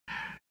Jung.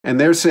 And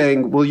they're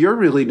saying, well, you're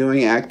really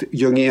doing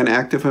Jungian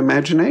active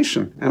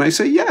imagination. And I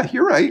say, yeah,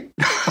 you're right.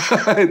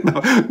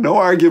 No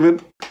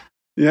argument.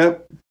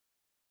 Yep.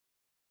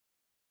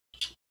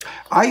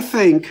 I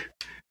think,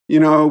 you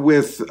know,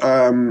 with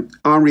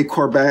Henri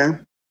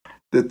Corbin,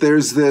 that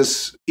there's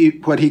this,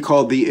 what he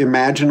called the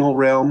imaginal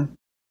realm.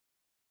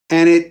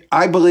 And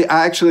I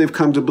actually have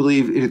come to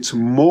believe it's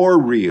more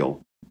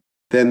real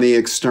than the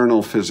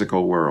external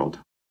physical world.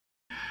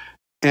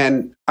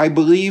 And I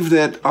believe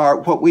that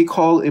what we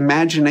call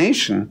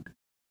imagination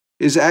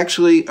is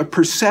actually a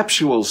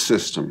perceptual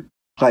system,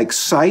 like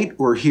sight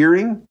or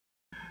hearing,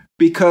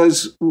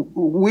 because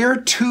we're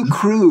too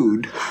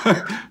crude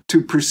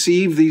to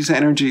perceive these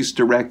energies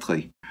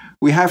directly.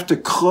 We have to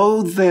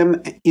clothe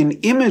them in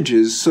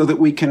images so that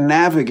we can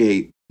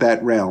navigate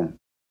that realm.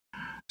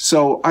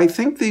 So I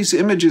think these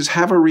images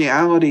have a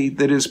reality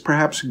that is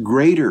perhaps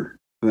greater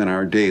than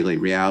our daily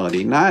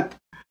reality, not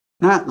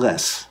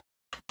less.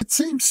 It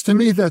seems to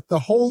me that the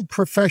whole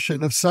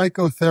profession of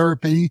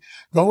psychotherapy,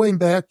 going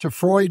back to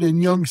Freud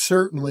and Jung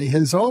certainly,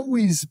 has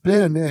always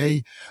been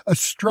a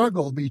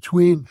struggle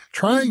between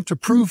trying to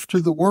prove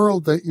to the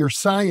world that you're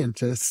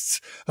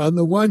scientists on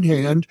the one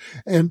hand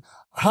and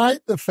hide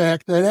the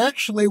fact that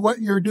actually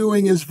what you're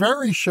doing is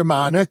very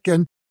shamanic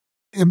and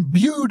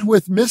imbued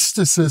with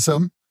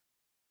mysticism.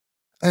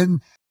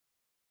 And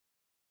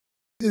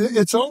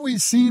it's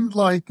always seemed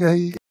like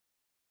a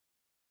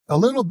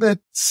little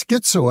bit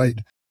schizoid.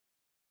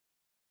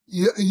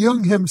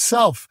 Jung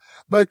himself.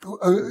 But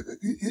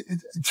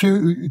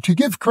to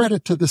give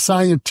credit to the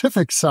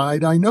scientific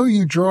side, I know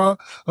you draw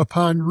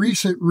upon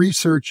recent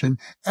research in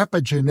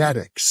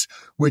epigenetics,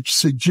 which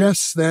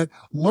suggests that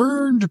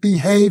learned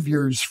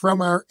behaviors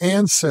from our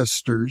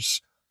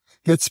ancestors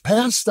gets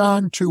passed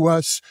on to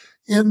us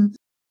in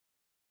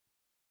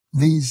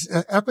these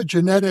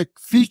epigenetic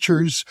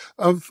features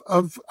of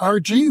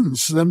our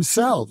genes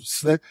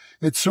themselves. That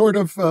it's sort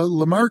of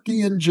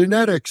Lamarckian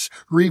genetics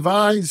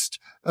revised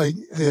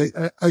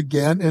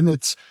again, and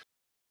it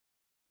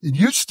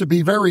used to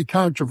be very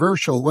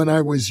controversial. When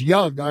I was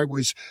young, I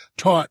was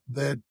taught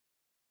that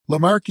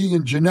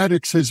Lamarckian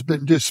genetics has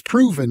been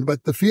disproven,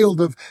 but the field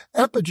of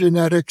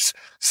epigenetics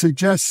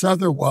suggests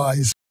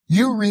otherwise.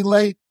 You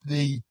relate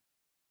the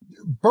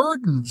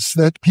burdens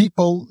that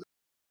people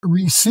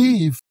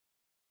receive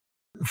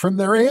from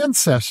their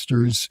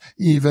ancestors,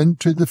 even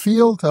to the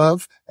field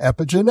of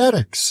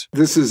epigenetics.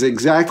 This is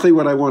exactly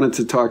what I wanted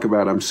to talk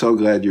about. I'm so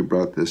glad you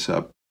brought this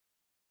up.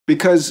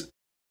 Because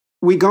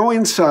we go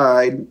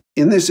inside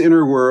in this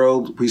inner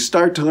world, we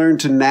start to learn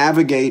to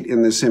navigate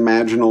in this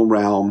imaginal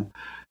realm.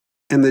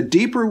 And the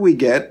deeper we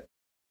get,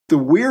 the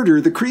weirder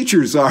the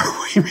creatures are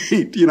we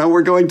meet. You know,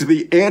 we're going to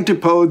the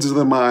antipodes of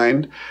the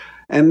mind,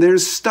 and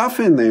there's stuff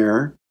in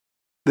there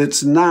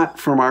that's not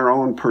from our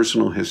own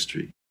personal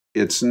history.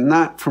 It's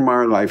not from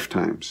our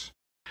lifetimes.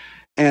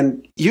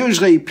 And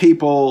usually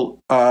people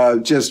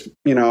just,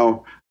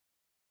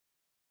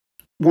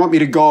 want me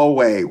to go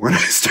away when I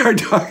start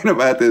talking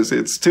about this.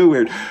 It's too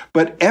weird.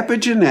 But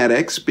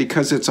epigenetics,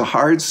 because it's a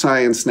hard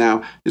science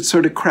now, it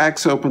sort of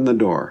cracks open the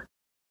door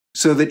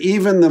so that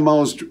even the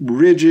most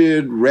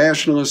rigid,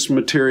 rationalist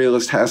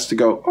materialist has to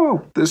go,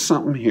 oh, there's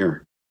something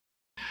here.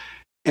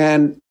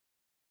 And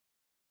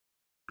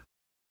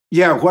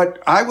yeah,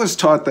 what I was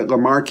taught that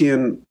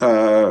Lamarckian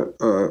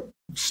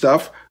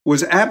stuff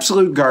was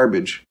absolute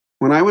garbage.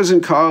 When I was in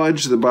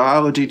college, the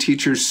biology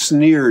teachers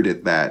sneered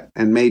at that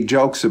and made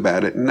jokes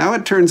about it. And now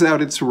it turns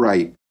out it's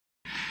right.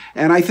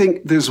 And I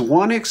think there's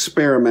one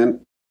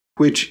experiment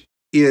which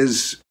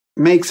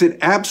makes it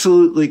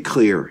absolutely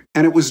clear.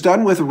 And it was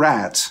done with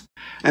rats.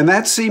 And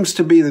that seems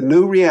to be the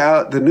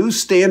new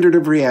standard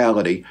of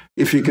reality.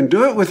 If you can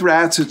do it with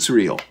rats, it's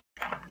real.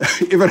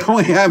 If it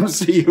only happens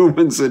to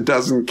humans, it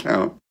doesn't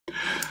count.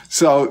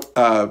 So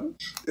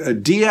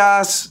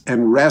Diaz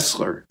and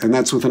Ressler, and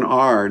that's with an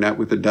R, not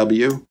with a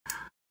W.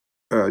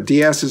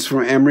 Diaz is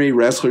from Emory,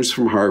 Ressler's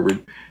from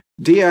Harvard.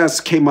 Diaz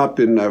came up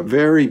in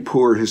very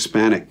poor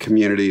Hispanic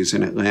communities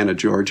in Atlanta,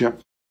 Georgia.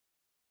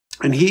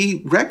 And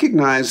he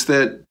recognized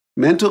that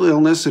mental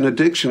illness and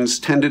addictions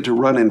tended to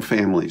run in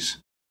families.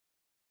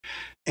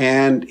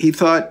 And he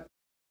thought,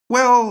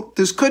 well,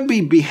 this could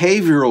be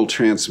behavioral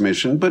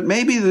transmission, but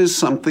maybe there's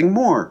something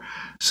more.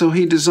 So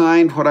he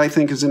designed what I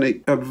think is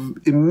an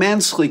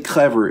immensely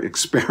clever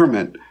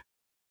experiment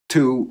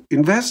to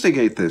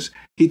investigate this.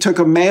 He took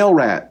a male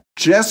rat,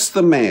 just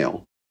the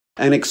male,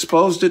 and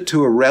exposed it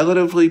to a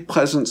relatively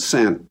pleasant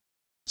scent,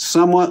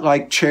 somewhat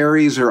like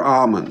cherries or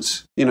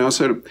almonds,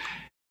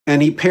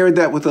 and he paired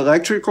that with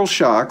electrical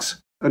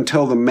shocks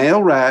until the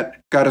male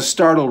rat got a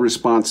startle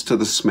response to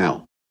the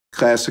smell.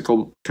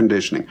 Classical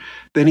conditioning.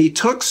 Then he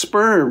took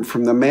sperm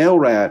from the male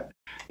rat,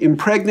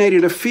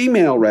 impregnated a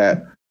female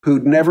rat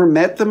who'd never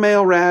met the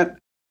male rat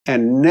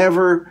and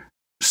never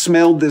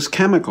smelled this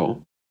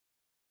chemical.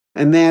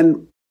 And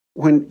then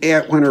when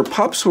her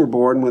pups were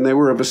born, when they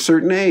were of a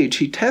certain age,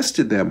 he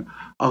tested them.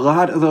 A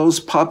lot of those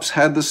pups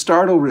had the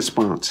startle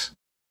response.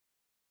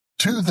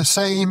 To the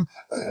same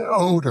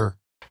odor.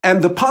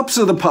 And the pups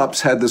of the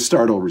pups had the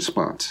startle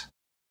response.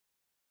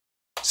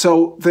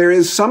 So there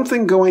is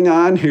something going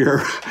on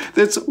here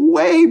that's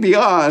way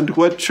beyond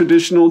what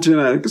traditional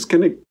genetics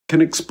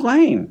can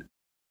explain.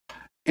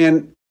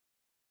 And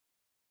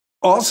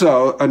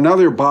also,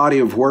 another body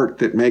of work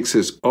that makes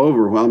this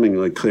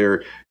overwhelmingly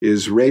clear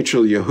is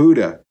Rachel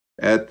Yehuda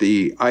at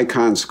the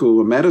Icahn School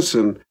of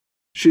Medicine.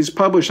 She's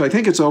published, I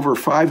think it's over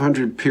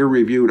 500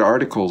 peer-reviewed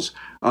articles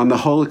on the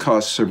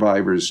Holocaust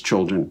survivors'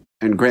 children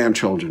and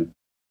grandchildren.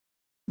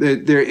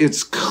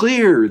 It's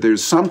clear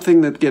there's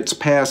something that gets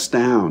passed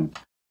down.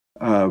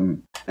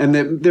 And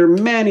there are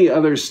many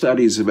other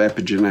studies of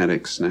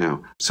epigenetics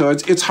now. So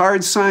it's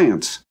hard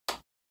science.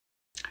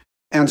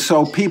 And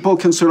so people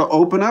can sort of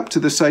open up to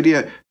this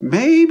idea,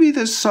 maybe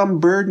there's some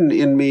burden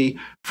in me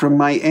from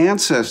my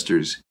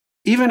ancestors,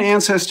 even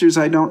ancestors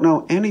I don't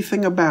know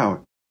anything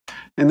about.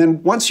 And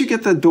then once you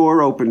get the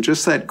door open,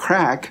 just that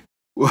crack,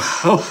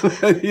 well,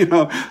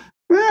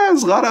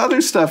 there's a lot of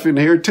other stuff in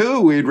here too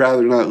we'd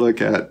rather not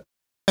look at.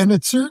 And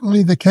it's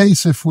certainly the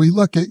case if we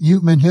look at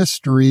human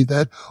history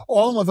that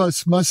all of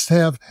us must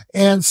have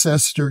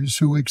ancestors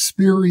who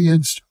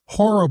experienced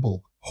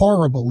horrible,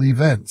 horrible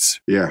events.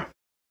 Yeah,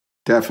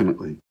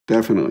 definitely.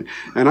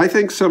 And I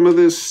think some of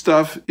this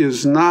stuff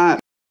is not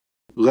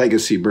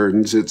legacy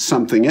burdens, it's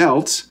something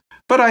else,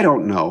 but I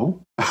don't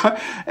know.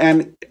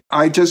 And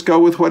I just go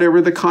with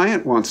whatever the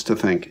client wants to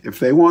think. If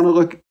they want to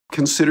look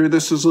consider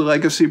this as a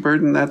legacy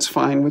burden, that's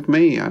fine with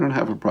me. I don't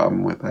have a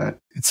problem with that.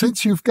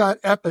 Since you've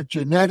got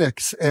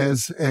epigenetics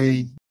as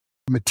a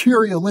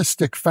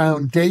materialistic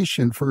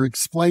foundation for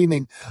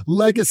explaining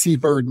legacy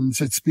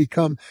burdens, it's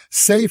become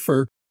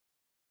safer.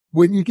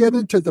 When you get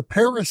into the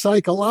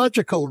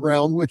parapsychological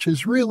realm, which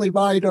is really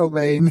my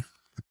domain,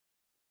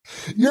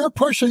 you're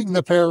pushing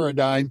the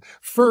paradigm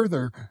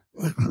further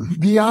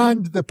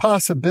beyond the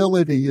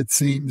possibility, it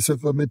seems,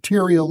 of a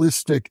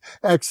materialistic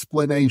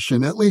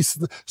explanation, at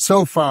least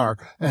so far.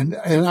 And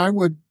I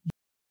would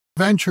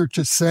venture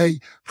to say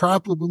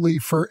probably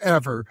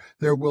forever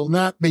there will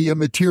not be a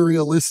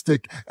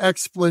materialistic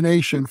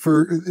explanation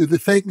for the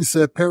things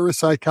that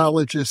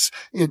parapsychologists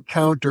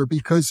encounter,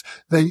 because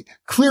they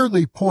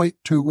clearly point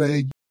to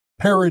a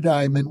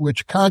paradigm in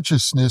which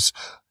consciousness,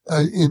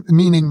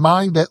 meaning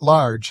mind at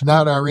large,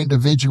 not our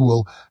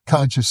individual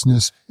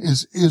consciousness,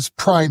 is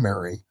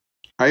primary.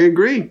 I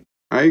agree.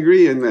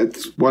 And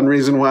that's one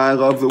reason why I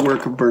love the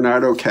work of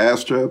Bernardo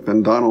Kastrup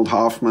and Donald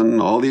Hoffman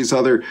and all these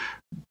other.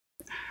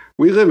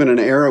 We live in an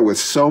era with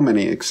so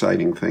many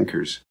exciting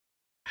thinkers.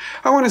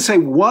 I want to say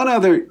one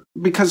other,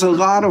 because a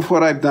lot of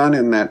what I've done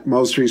in that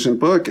most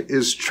recent book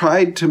is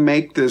tried to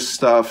make this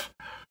stuff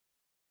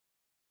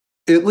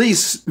at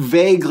least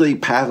vaguely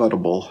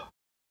palatable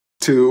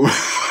to,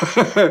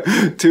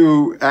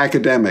 to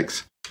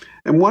academics.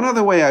 And one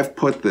other way I've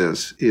put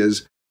this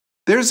is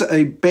there's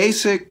a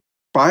basic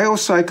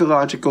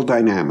biopsychological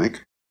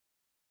dynamic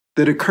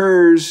that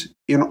occurs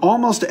in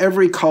almost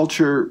every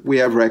culture we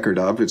have record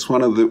of. It's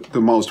one of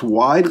the most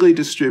widely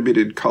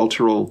distributed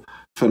cultural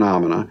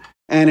phenomena.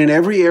 And in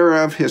every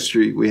era of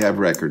history we have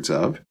records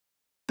of.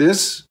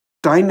 This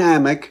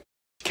dynamic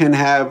can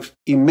have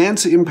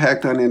immense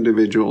impact on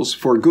individuals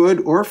for good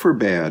or for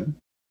bad.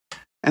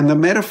 And the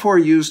metaphor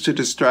used to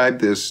describe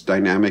this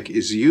dynamic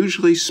is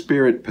usually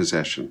spirit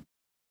possession.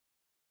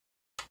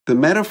 The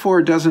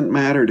metaphor doesn't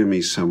matter to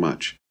me so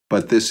much,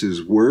 but this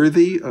is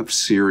worthy of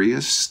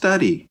serious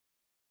study.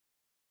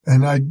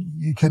 And I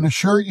can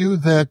assure you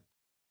that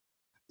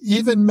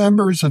even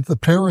members of the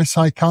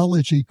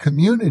parapsychology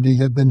community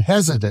have been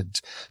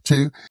hesitant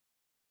to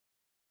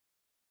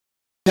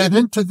get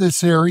into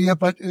this area,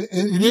 but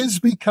it is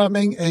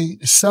becoming a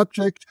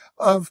subject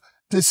of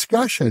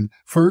discussion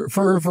for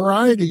a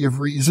variety of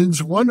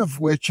reasons, one of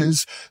which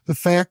is the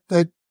fact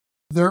that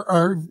there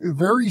are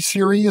very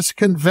serious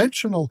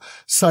conventional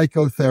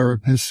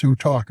psychotherapists who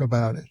talk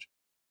about it.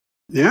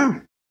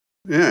 Yeah.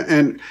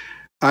 And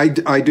I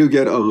do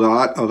get a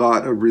lot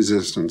of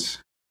resistance.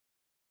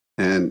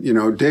 And,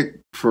 Dick,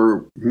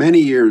 for many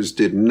years,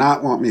 did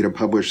not want me to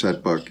publish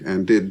that book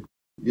and did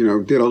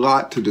a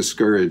lot to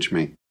discourage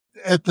me.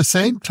 At the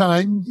same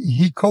time,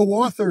 he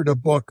co-authored a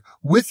book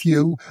with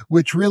you,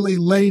 which really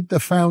laid the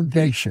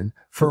foundation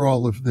for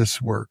all of this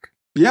work.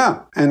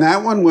 Yeah. And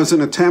that one was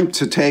an attempt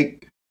to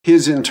take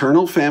his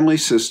internal family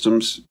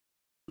systems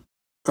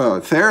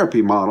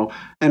therapy model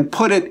and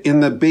put it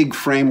in the big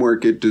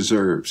framework it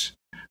deserves.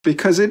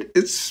 Because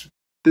it's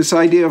this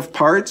idea of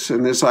parts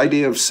and this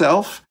idea of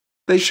self,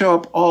 they show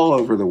up all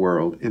over the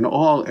world in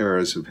all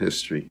eras of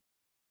history.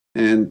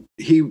 And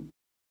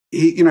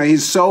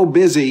he's so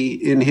busy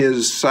in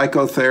his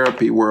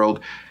psychotherapy world,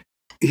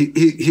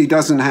 he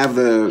doesn't have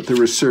the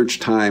research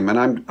time.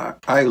 And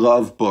I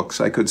love books.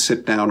 I could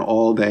sit down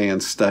all day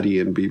and study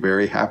and be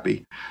very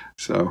happy.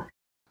 So,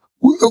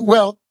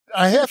 well,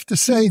 I have to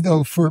say,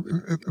 though, for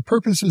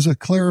purposes of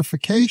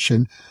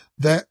clarification,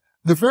 that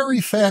the very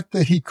fact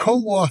that he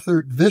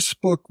co-authored this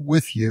book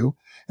with you,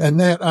 and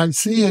that I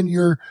see in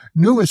your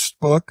newest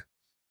book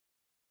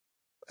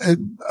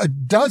a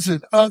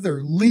dozen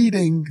other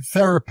leading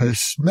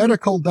therapists,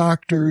 medical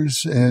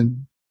doctors,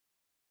 and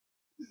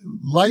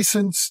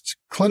licensed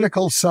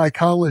clinical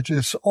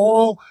psychologists,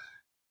 all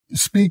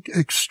speak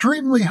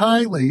extremely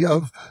highly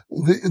of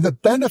the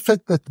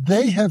benefit that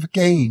they have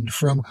gained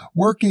from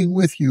working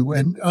with you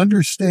and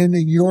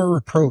understanding your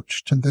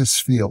approach to this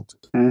field.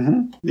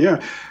 Mm-hmm. Yeah.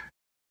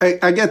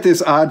 I get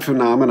this odd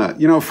phenomena.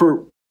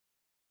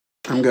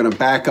 I'm going to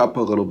back up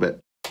a little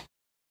bit.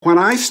 When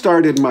I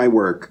started my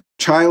work,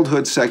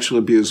 childhood sexual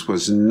abuse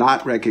was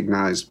not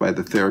recognized by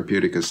the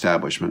therapeutic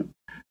establishment.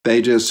 They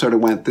just sort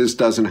of went, this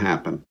doesn't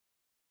happen.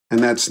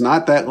 And that's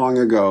not that long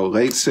ago,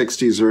 late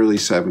 60s, early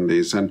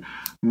 70s. And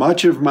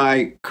much of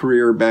my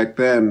career back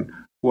then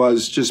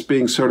was just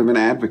being sort of an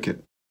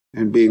advocate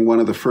and being one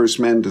of the first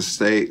men to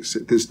say,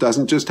 this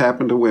doesn't just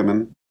happen to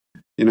women,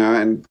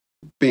 and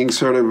being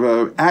sort of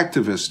an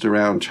activist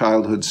around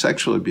childhood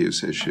sexual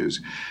abuse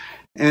issues.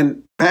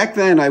 And back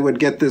then I would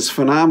get this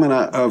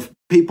phenomena of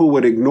people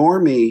would ignore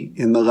me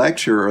in the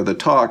lecture or the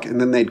talk, and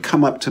then they'd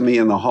come up to me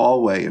in the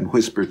hallway and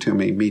whisper to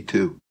me, "Me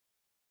too."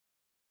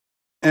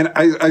 And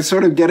I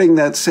sort of getting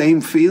that same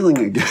feeling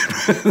again.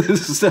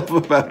 This stuff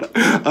about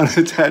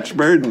unattached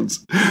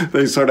burdens.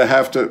 They sort of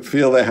have to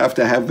feel they have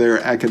to have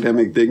their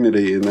academic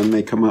dignity, and then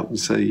they come up and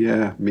say,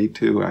 "Yeah, me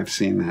too. I've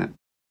seen that."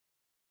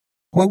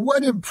 Well,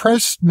 what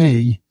impressed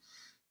me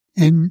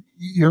in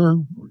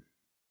your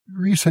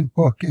recent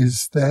book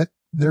is that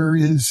there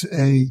is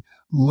a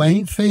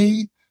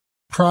lengthy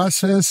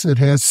process. It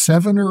has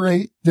 7 or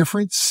 8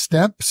 different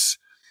steps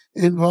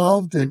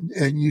involved, and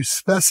you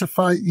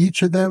specify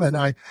each of them. And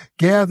I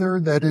gather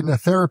that in a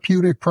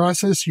therapeutic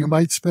process, you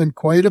might spend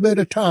quite a bit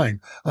of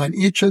time on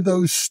each of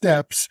those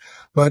steps.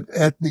 But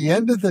at the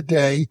end of the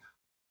day,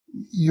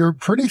 you're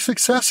pretty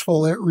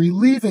successful at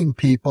relieving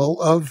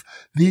people of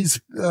these,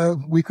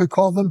 we could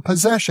call them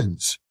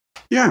possessions.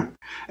 Yeah.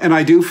 And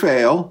I do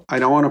fail. I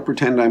don't want to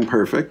pretend I'm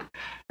perfect.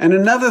 And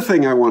another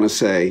thing I want to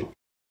say,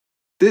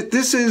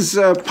 this is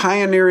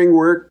pioneering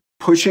work,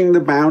 pushing the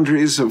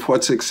boundaries of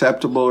what's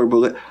acceptable or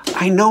believed.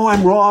 I know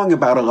I'm wrong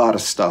about a lot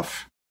of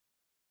stuff.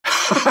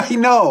 I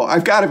know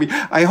I've got to be.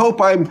 I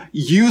hope I'm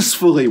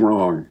usefully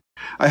wrong.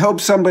 I hope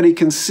somebody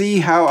can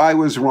see how I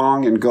was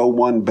wrong and go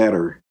one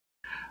better.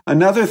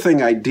 Another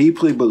thing I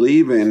deeply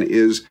believe in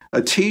is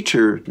a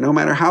teacher, no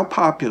matter how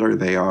popular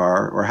they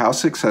are or how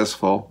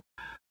successful,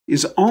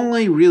 is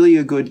only really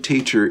a good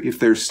teacher if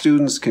their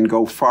students can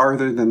go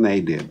farther than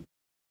they did.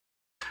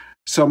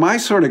 So my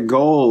sort of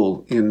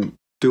goal in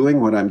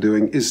doing what I'm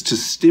doing is to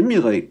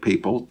stimulate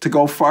people to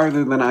go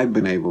farther than I've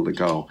been able to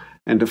go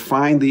and to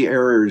find the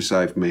errors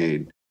I've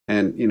made.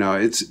 And, you know,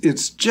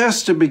 it's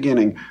just a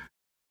beginning.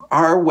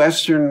 Our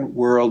Western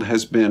world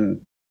has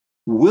been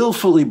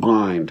willfully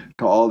blind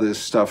to all this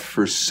stuff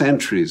for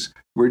centuries.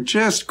 We're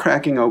just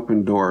cracking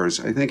open doors.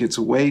 I think it's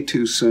way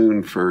too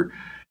soon for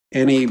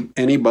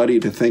anybody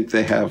to think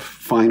they have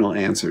final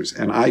answers.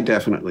 And I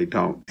definitely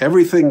don't.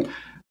 Everything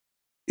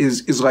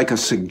is like a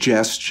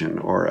suggestion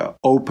or an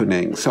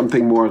opening,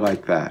 something more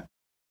like that.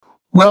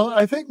 Well,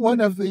 I think one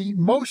of the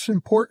most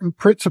important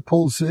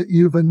principles that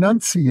you've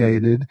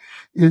enunciated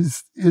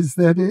is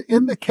that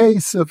in the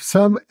case of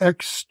some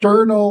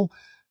external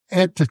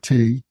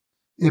entity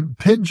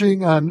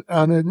impinging on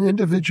an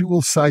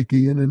individual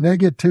psyche in a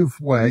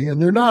negative way,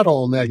 and they're not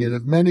all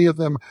negative, many of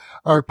them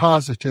are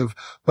positive,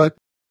 but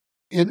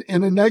in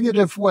a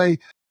negative way,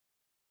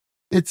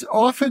 it's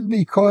often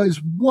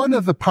because one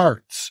of the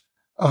parts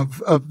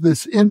of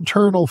this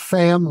internal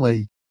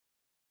family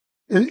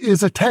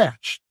is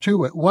attached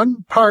to it.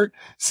 One part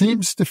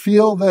seems to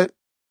feel that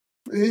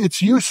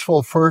it's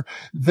useful for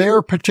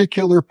their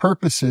particular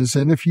purposes.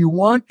 And if you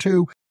want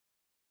to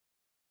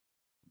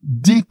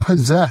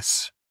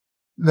depossess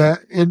that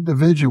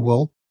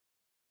individual,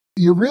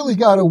 you really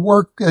got to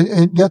work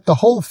and get the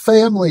whole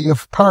family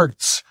of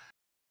parts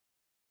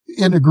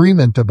in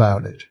agreement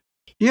about it.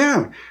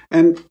 Yeah.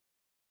 And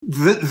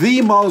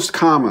the most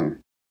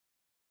common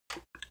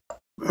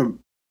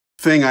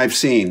thing I've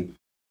seen,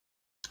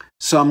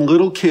 some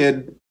little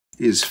kid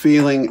is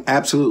feeling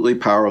absolutely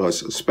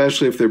powerless,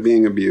 especially if they're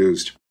being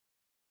abused.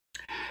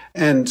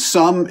 And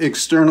some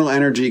external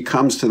energy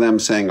comes to them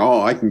saying,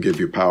 oh, I can give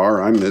you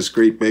power. I'm this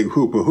great big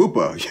hoopa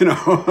hoopa, you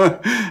know.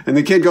 And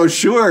the kid goes,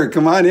 sure,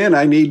 come on in.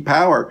 I need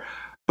power.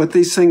 But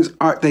these things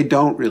they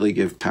don't really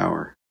give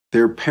power.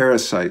 They're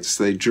parasites.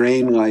 They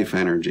drain life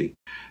energy.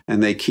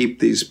 And they keep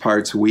these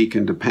parts weak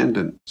and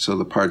dependent. So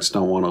the parts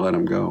don't want to let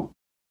them go.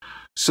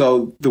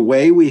 So the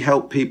way we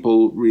help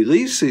people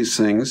release these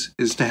things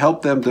is to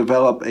help them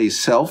develop a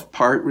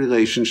self-part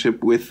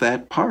relationship with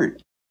that part.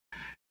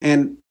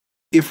 And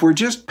if we're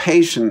just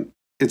patient,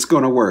 it's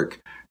going to work,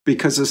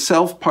 because a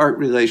self-part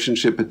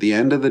relationship at the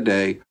end of the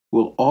day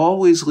will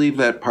always leave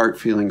that part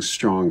feeling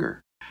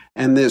stronger.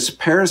 And this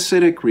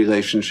parasitic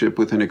relationship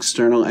with an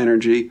external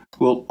energy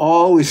will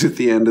always at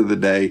the end of the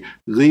day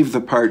leave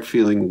the part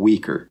feeling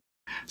weaker.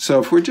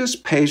 So if we're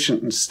just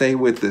patient and stay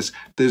with this,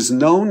 there's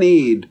no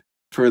need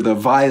for the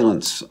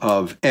violence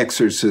of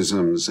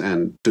exorcisms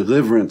and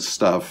deliverance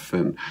stuff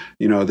and,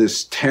 you know,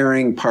 this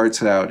tearing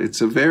parts out. It's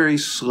a very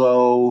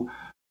slow,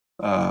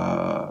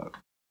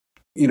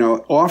 you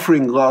know,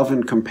 offering love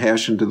and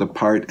compassion to the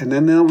part, and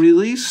then they'll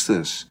release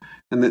this.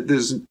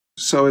 And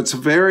so it's a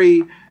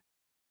very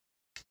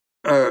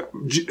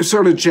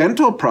sort of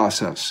gentle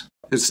process.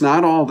 It's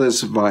not all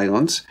this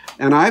violence.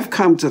 And I've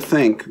come to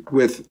think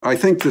I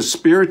think the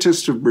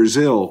Spiritists of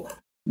Brazil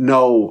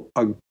know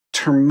a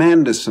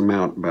tremendous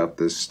amount about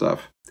this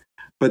stuff.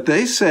 But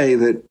they say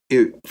that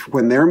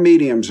when their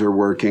mediums are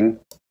working,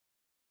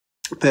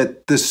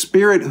 that the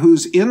spirit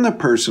who's in the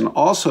person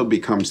also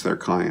becomes their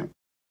client.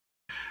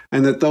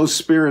 And that those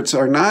spirits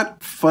are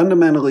not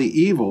fundamentally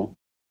evil.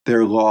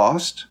 They're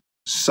lost,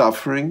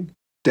 suffering,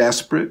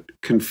 desperate,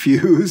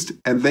 confused,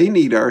 and they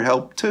need our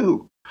help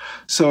too.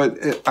 So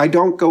I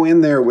don't go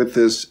in there with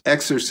this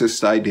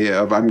exorcist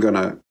idea of I'm going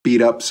to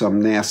beat up some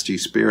nasty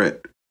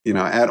spirit, you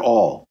know, at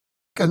all.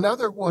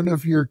 Another one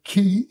of your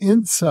key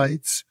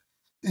insights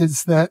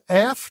is that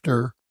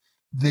after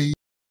the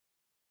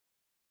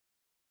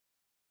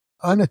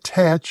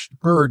unattached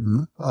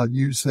burden, I'll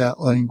use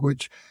that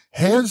language,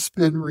 has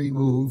been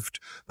removed,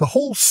 the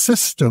whole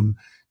system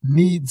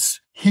needs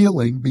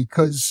healing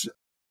because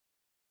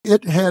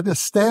it had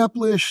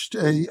established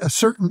a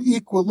certain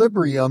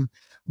equilibrium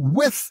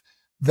with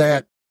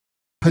that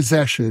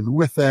possession,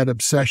 with that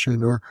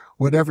obsession, or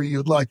whatever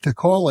you'd like to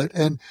call it.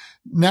 And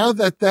now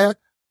that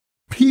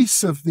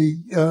piece of the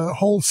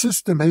whole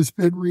system has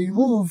been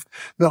removed,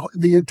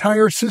 the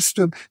entire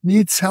system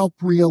needs help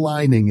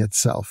realigning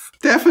itself.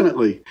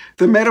 Definitely.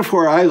 The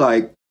metaphor I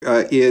like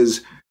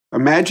is,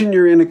 imagine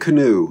you're in a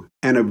canoe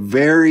and a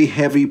very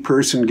heavy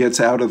person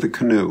gets out of the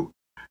canoe.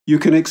 You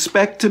can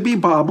expect to be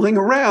bobbling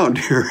around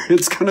here.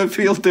 It's going to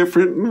feel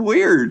different and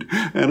weird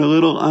and a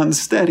little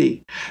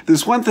unsteady.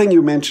 There's one thing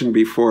you mentioned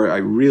before I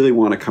really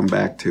want to come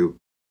back to.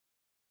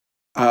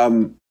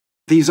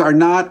 These are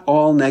not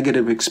all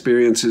negative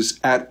experiences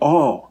at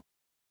all.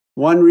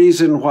 There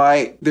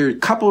are a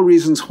couple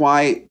reasons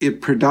why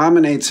it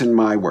predominates in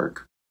my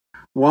work.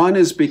 One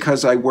is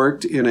because I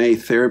worked in a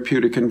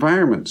therapeutic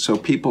environment. So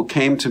people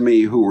came to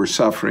me who were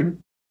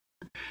suffering.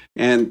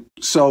 And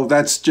so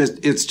it's just,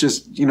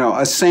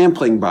 a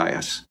sampling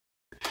bias.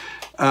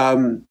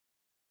 The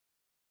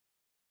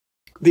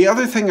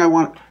other thing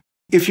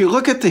if you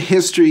look at the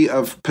history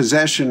of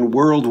possession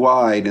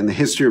worldwide in the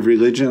history of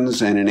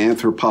religions and in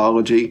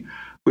anthropology,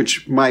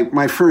 which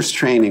my first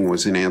training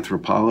was in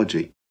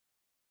anthropology,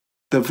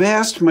 the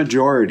vast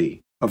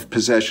majority of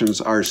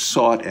possessions are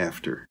sought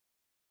after.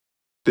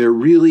 They're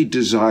really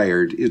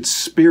desired. It's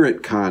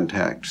spirit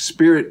contact,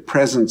 spirit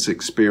presence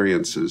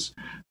experiences,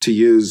 to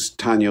use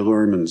Tanya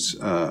Luhrmann's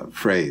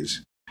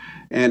phrase.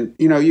 And,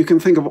 you can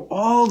think of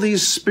all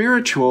these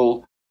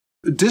spiritual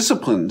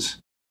disciplines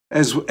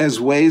as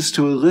ways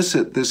to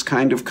elicit this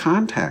kind of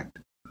contact.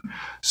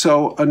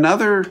 So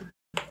another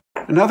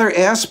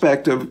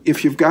aspect of,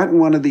 if you've gotten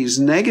one of these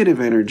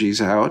negative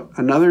energies out,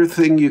 another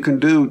thing you can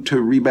do to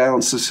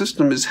rebalance the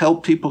system is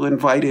help people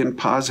invite in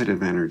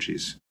positive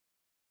energies.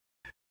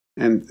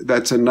 And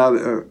that's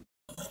another,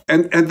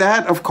 and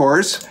that, of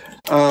course,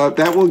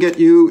 that will get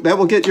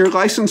your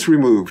license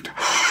removed.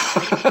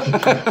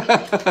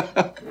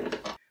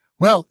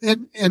 Well,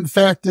 in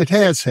fact, it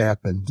has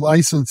happened.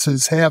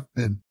 Licenses have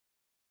been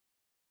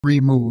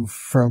removed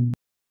from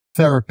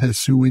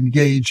therapists who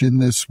engage in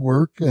this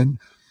work. And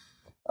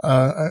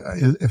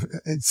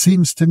it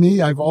seems to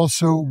me, I've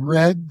also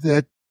read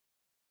that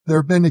there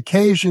have been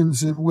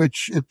occasions in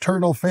which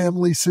internal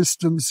family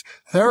systems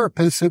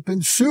therapists have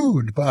been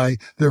sued by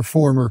their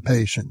former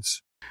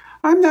patients.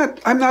 I'm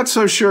not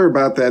so sure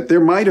about that. There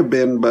might have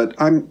been, but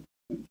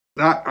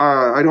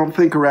I don't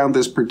think around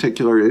this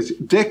particular.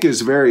 Dick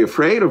is very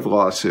afraid of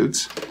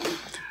lawsuits.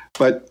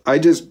 But I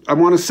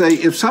want to say,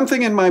 if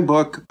something in my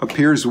book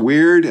appears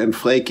weird and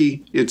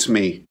flaky, it's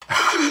me.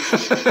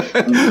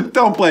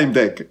 Don't blame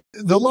Dick.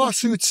 The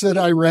lawsuits that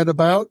I read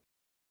about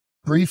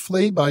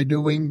briefly by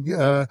doing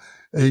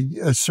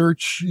a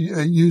search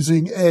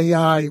using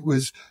AI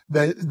was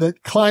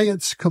that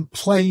clients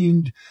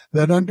complained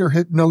that under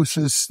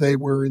hypnosis they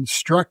were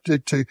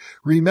instructed to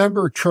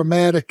remember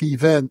traumatic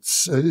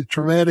events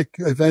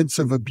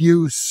of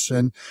abuse.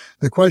 And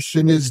the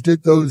question is,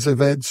 did those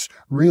events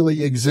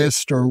really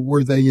exist, or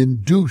were they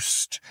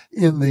induced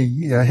in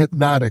the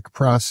hypnotic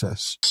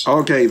process?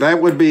 Okay,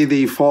 that would be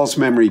the false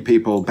memory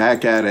people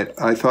back at it.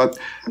 I thought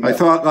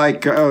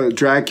like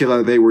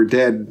Dracula, they were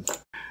dead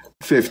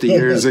 50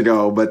 years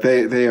ago, but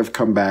they have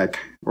come back,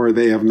 or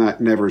they have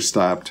never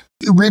stopped.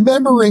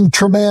 Remembering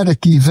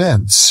traumatic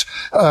events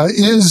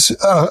is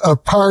a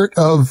part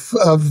of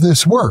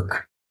this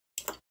work.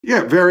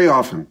 Yeah, very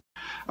often.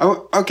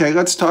 Oh, okay,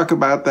 let's talk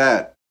about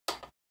that.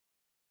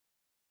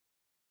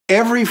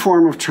 Every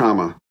form of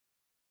trauma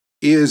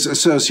is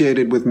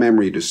associated with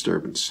memory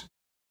disturbance.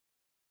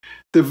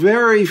 The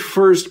very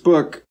first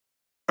book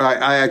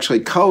I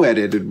actually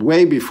co-edited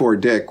way before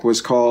Dick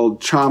was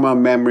called Trauma,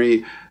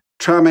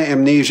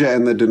 Amnesia,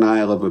 and the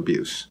Denial of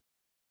Abuse.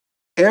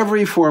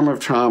 Every form of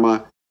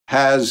trauma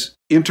has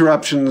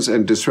interruptions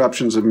and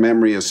disruptions of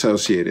memory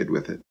associated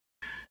with it.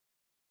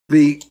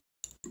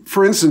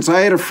 For instance,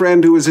 I had a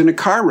friend who was in a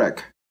car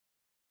wreck,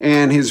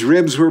 and his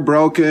ribs were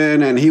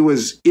broken, and he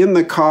was in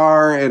the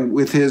car and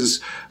with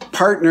his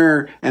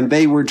partner, and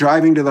they were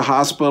driving to the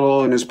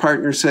hospital, and his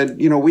partner said,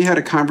 we had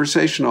a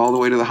conversation all the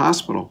way to the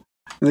hospital.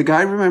 And the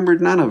guy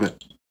remembered none of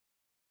it.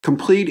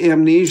 Complete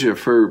amnesia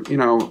for,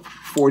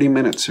 40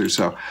 minutes or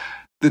so.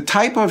 The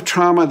type of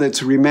trauma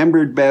that's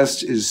remembered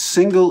best is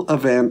single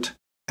event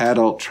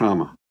adult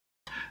trauma.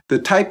 The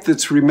type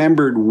that's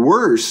remembered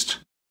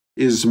worst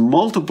is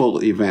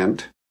multiple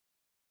event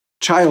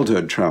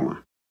childhood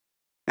trauma.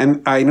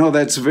 And I know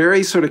that's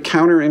very sort of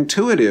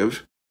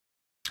counterintuitive,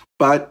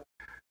 but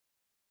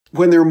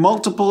when there are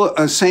multiple,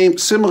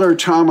 similar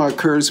trauma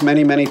occurs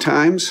many, many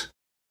times,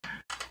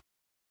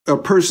 a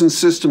person's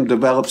system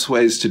develops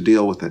ways to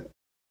deal with it.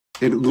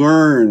 It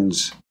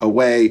learns a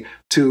way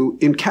to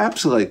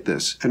encapsulate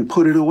this and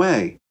put it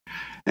away.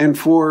 And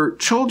for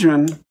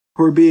children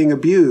who are being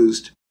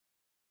abused,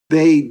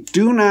 they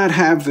do not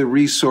have the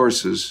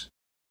resources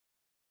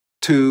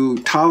to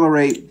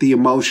tolerate the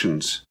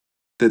emotions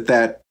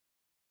that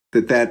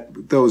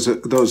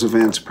those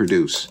events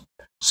produce.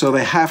 So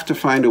they have to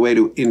find a way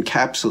to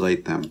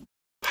encapsulate them,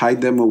 hide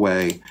them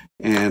away,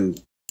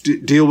 and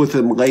deal with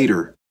them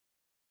later.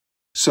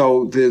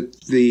 So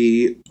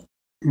the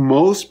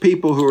most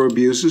people who are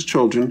abused as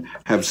children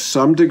have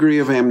some degree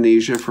of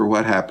amnesia for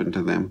what happened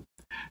to them.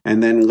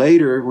 And then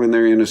later, when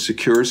they're in a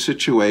secure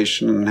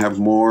situation and have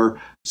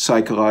more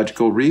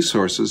psychological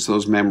resources,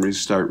 those memories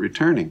start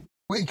returning.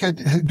 We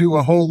could do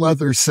a whole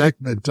other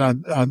segment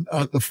on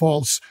the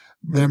false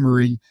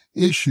memory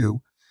issue.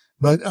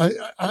 But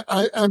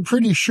I'm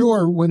pretty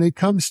sure when it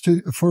comes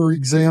to, for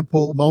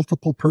example,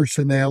 multiple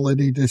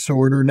personality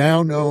disorder,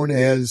 now known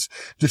as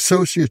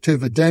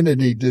dissociative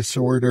identity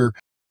disorder,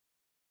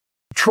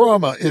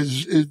 trauma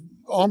is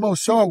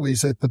almost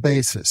always at the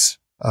basis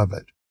of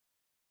it.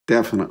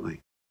 Definitely.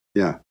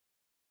 Yeah.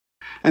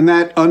 And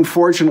that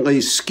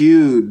unfortunately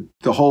skewed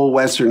the whole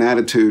Western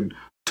attitude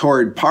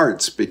toward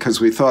parts,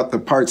 because we thought the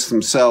parts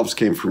themselves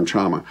came from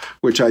trauma,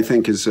 which I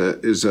think is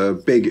a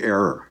big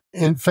error.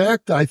 In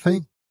fact, I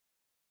think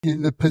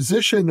the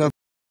position of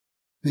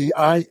the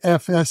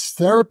IFS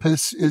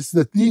therapists is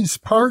that these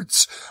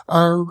parts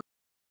are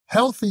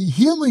healthy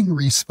healing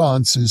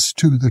responses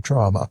to the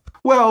trauma.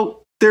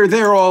 Well, they're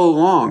there all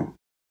along.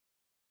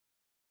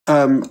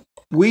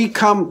 We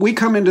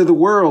come into the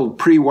world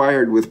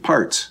pre-wired with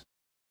parts.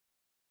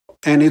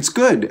 And it's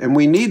good, and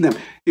we need them.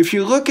 If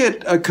you look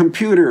at a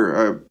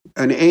computer,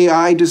 an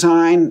AI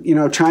design,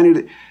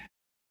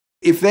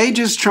 if they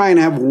just try and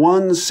have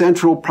one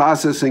central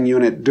processing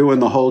unit doing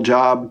the whole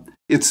job,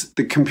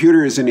 the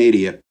computer is an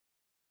idiot.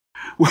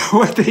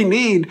 What they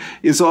need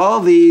is all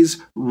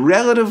these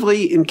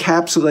relatively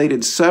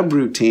encapsulated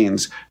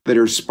subroutines that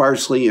are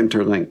sparsely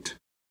interlinked.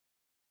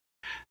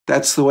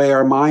 That's the way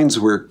our minds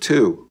work,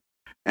 too.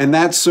 And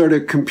that's sort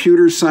of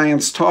computer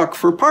science talk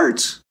for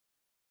parts.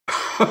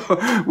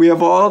 We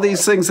have all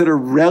these things that are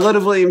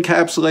relatively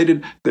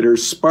encapsulated, that are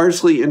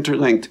sparsely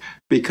interlinked,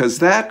 because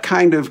that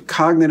kind of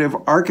cognitive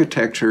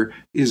architecture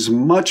is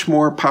much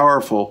more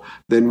powerful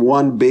than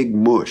one big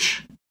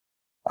mush.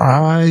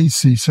 I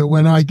see. So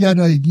when I get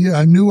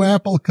a new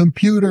Apple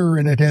computer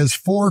and it has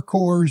 4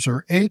 cores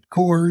or 8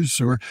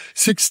 cores or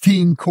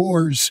 16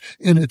 cores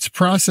in its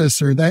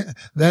processor,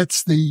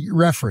 that's the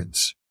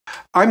reference.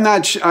 I'm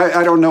not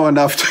I don't know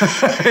enough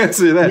to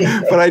answer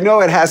that, but I know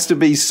it has to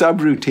be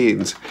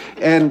subroutines.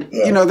 And,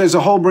 there's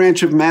a whole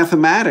branch of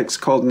mathematics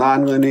called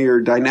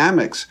nonlinear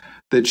dynamics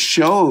that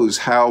shows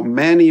how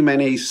many,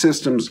 many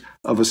systems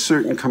of a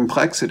certain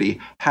complexity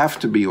have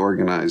to be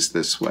organized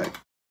this way.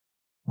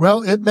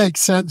 Well, it makes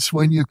sense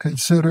when you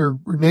consider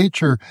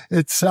nature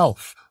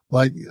itself,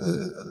 like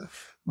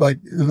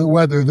the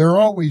weather. There are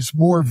always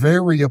more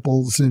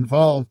variables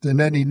involved in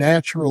any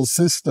natural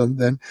system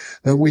than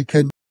we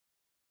can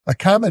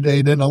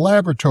accommodate in a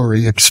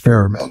laboratory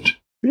experiment.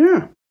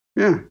 Yeah.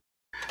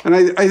 And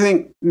I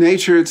think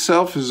nature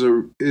itself is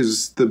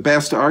the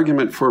best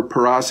argument for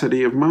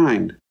porosity of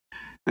mind.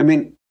 I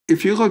mean,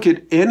 if you look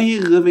at any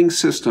living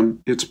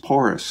system, it's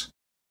porous.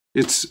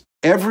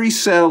 Every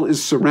cell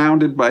is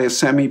surrounded by a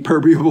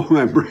semi-permeable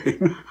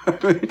membrane.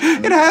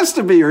 It has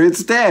to be, or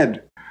it's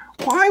dead.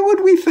 Why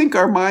would we think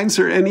our minds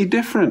are any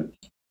different?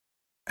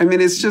 I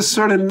mean, it's just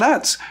sort of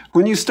nuts.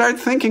 When you start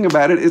thinking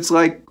about it, it's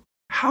like,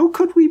 how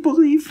could we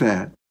believe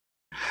that?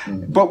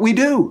 But we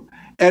do.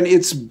 And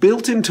it's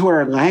built into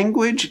our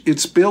language.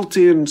 It's built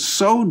in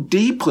so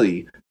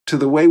deeply to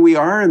the way we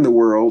are in the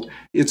world.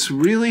 It's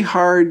really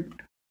hard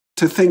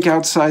to think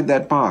outside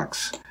that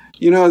box.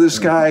 This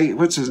guy,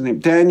 what's his name?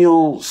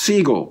 Daniel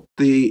Siegel,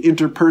 the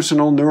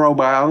interpersonal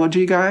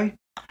neurobiology guy.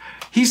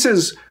 He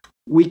says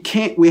we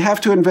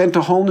have to invent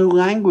a whole new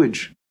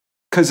language,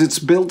 because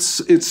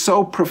it's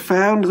so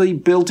profoundly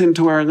built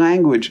into our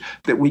language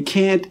that we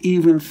can't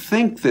even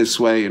think this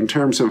way in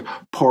terms of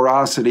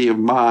porosity of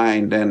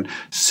mind and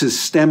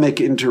systemic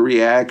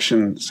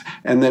interreactions,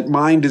 and that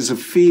mind is a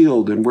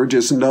field and we're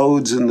just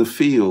nodes in the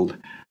field.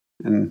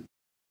 And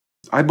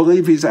I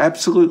believe he's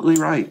absolutely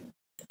right.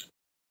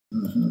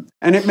 Mm-hmm.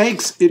 And it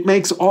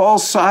makes all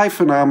psi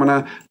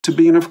phenomena to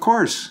be an of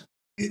course.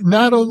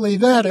 Not only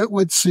that, it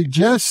would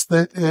suggest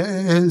that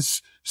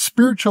as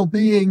spiritual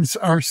beings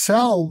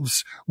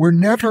ourselves, we're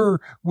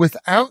never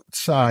without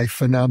psi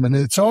phenomena.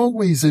 It's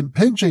always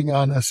impinging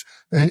on us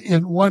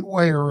in one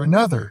way or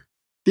another.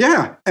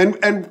 Yeah,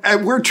 and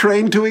we're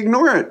trained to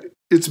ignore it.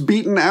 It's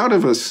beaten out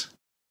of us.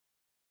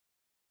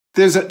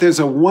 There's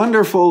a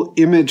wonderful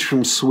image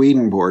from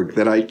Swedenborg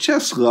that I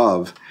just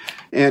love,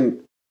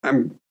 and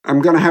I'm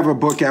going to have a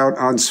book out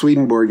on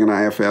Swedenborg and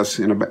IFS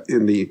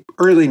in the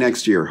early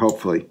next year,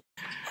 hopefully.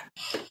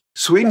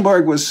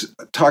 Swedenborg was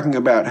talking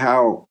about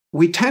how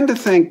we tend to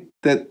think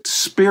that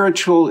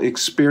spiritual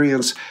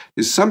experience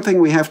is something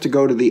we have to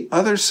go to the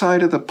other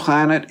side of the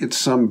planet. It's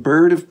some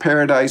bird of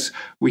paradise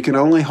we can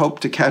only hope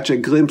to catch a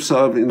glimpse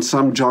of in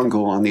some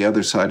jungle on the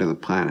other side of the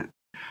planet.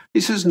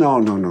 He says,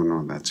 no,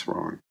 that's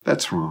wrong.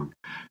 That's wrong.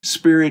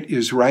 Spirit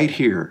is right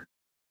here,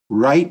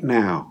 right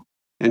now.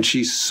 And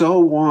she so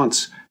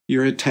wants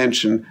your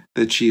attention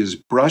that she is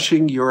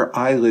brushing your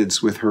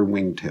eyelids with her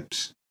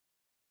wingtips.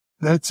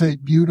 That's a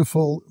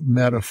beautiful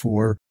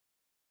metaphor.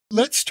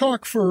 Let's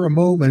talk for a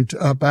moment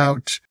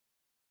about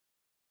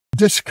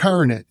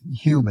discarnate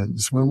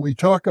humans. When we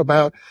talk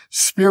about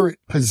spirit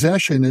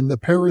possession in the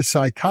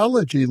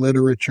parapsychology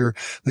literature,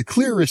 the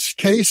clearest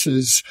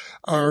cases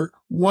are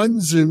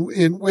ones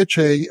in which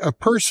a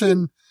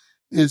person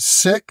is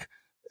sick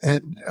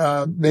and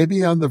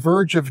maybe on the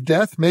verge of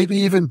death, maybe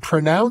even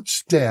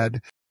pronounced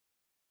dead.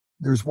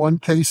 There's one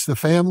case, the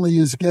family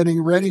is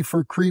getting ready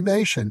for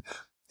cremation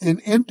in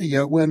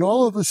India, when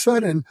all of a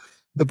sudden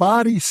the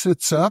body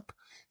sits up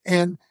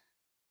and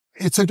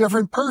it's a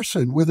different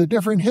person with a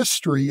different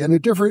history and a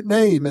different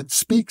name and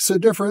speaks a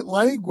different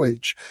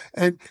language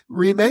and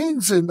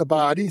remains in the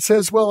body,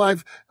 says, well,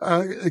 I've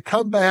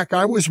come back.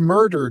 I was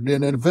murdered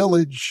in a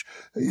village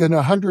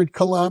 100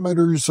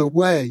 kilometers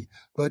away,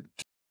 but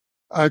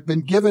I've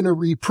been given a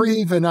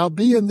reprieve and I'll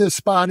be in this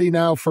body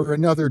now for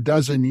another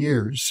dozen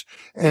years.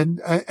 And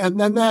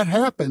then that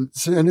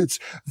happens and it's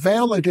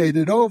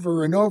validated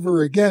over and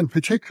over again,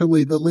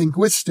 particularly the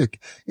linguistic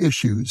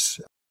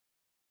issues.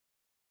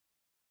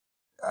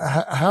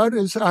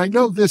 I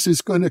know this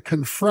is going to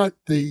confront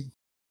the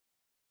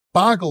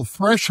boggle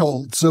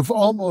thresholds of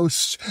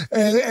almost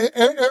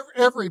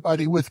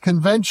everybody with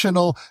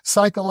conventional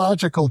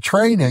psychological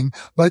training,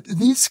 but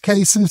these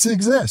cases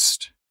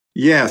exist.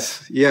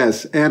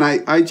 Yes. And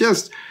I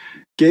just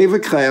gave a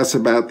class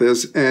about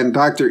this, and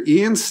Dr.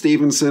 Ian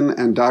Stevenson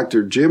and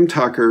Dr. Jim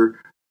Tucker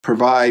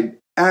provide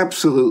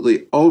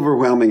absolutely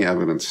overwhelming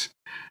evidence.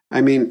 I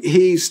mean,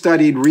 he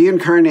studied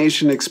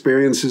reincarnation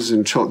experiences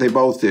in children. They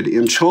both did,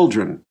 in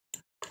children.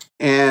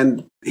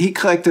 And he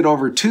collected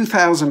over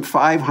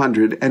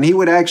 2,500, and he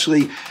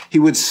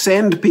would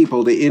send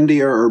people to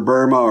India or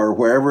Burma or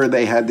wherever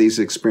they had these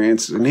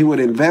experiences, and he would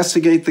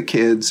investigate the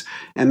kids,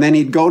 and then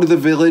he'd go to the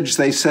village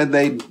they said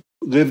they'd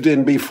lived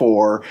in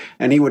before,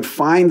 and he would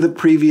find the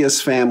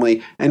previous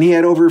family, and he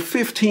had over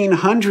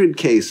 1,500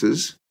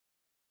 cases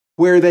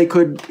where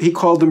he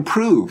called them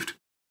proved,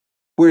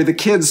 where the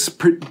kids'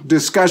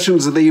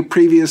 discussions of the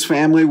previous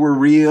family were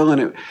real.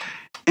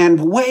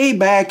 And way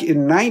back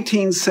in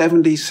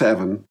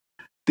 1977,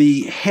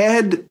 the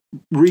head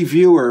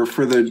reviewer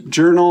for the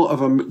Journal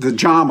of the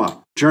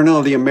JAMA, Journal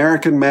of the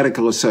American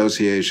Medical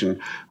Association,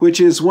 which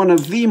is one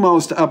of the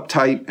most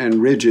uptight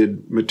and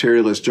rigid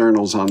materialist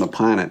journals on the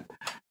planet,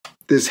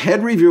 this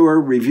head reviewer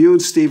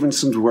reviewed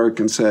Stevenson's work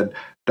and said,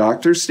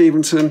 Dr.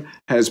 Stevenson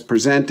has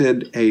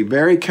presented a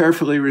very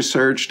carefully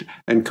researched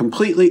and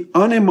completely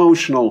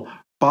unemotional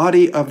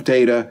body of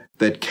data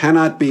that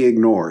cannot be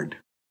ignored.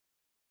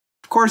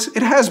 Of course,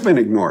 it has been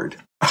ignored.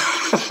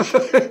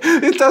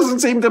 It doesn't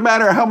seem to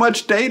matter how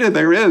much data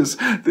there is.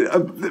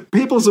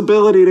 People's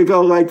ability to go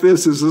like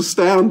this is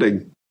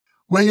astounding.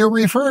 Well, you're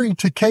referring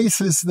to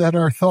cases that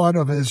are thought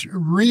of as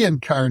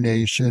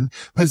reincarnation.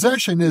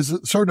 Possession is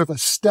sort of a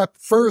step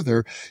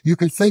further. You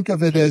could think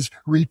of it as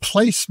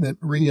replacement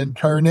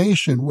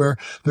reincarnation, where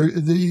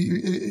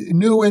the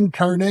new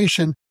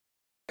incarnation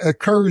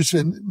occurs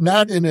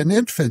not in an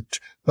infant,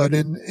 but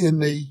in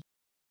the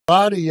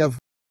body of,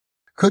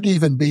 could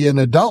even be an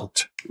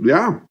adult.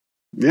 Yeah.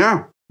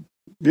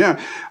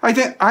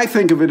 I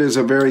think of it as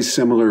a very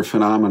similar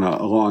phenomena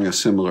along a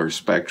similar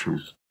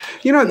spectrum.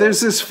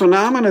 There's this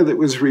phenomena that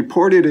was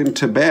reported in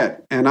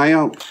Tibet, and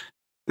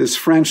this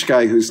French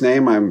guy whose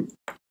name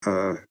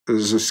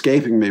is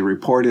escaping me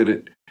reported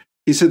it.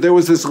 He said there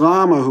was this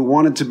Lama who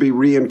wanted to be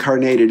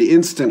reincarnated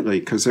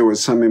instantly because there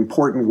was some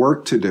important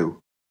work to do.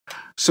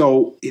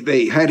 So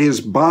they had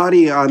his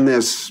body on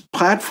this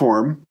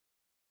platform,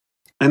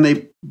 and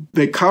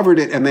they covered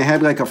it, and they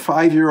had like a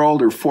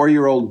 5-year-old or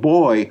 4-year-old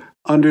boy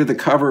under the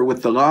cover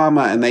with the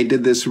Lama, and they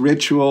did this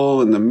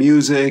ritual and the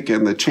music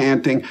and the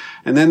chanting.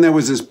 And then there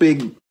was this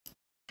big,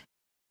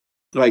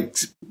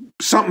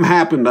 something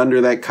happened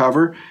under that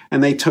cover,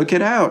 and they took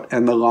it out,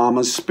 and the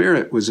Lama's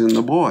spirit was in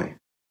the boy.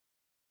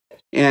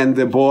 And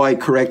the boy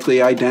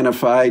correctly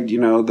identified,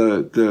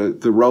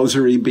 the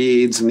rosary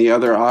beads and the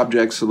other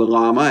objects of the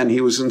Lama, and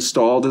he was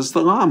installed as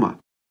the Lama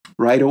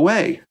right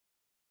away.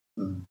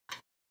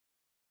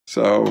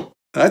 So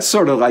that's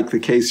sort of like the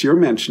case you're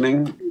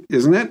mentioning,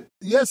 isn't it?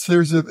 Yes,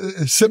 there's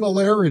a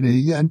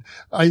similarity. And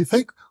I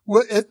think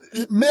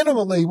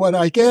minimally what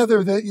I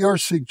gather that you're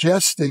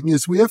suggesting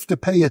is we have to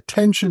pay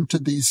attention to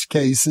these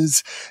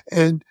cases.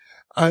 And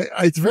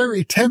it's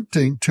very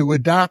tempting to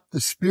adopt the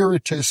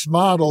Spiritist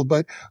model,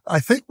 but I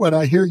think what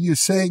I hear you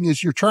saying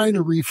is you're trying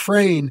to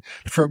refrain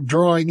from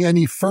drawing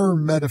any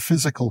firm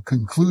metaphysical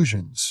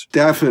conclusions.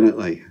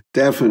 Definitely.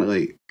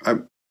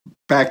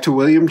 Back to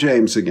William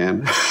James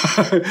again.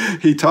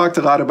 He talked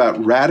a lot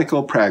about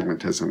radical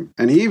pragmatism,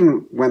 and he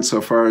even went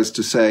so far as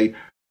to say,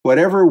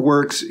 whatever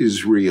works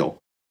is real.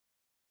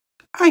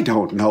 I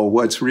don't know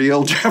what's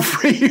real,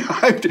 Jeffrey.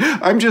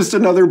 I'm just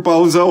another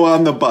bozo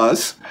on the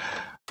bus,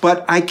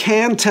 but I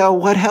can tell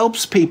what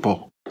helps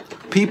people.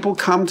 People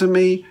come to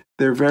me,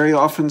 they're very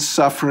often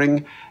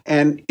suffering,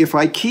 and if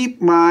I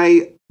keep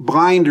my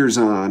blinders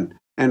on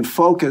and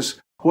focus,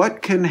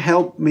 what can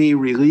help me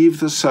relieve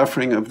the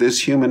suffering of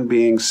this human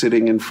being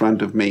sitting in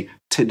front of me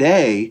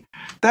today?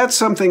 That's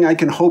something I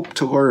can hope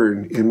to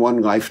learn in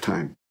one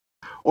lifetime,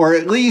 or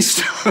at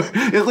least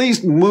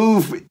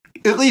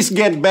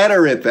get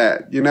better at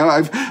that.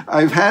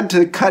 I've had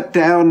to cut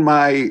down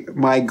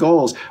my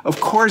goals. Of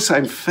course,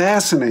 I'm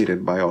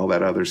fascinated by all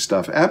that other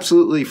stuff.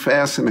 Absolutely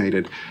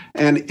fascinated,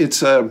 and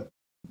it's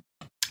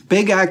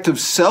big act of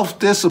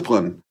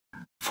self-discipline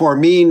for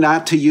me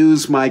not to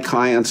use my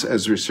clients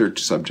as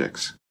research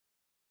subjects.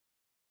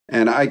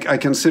 And I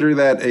consider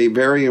that a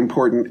very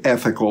important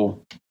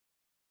ethical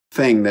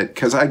thing, that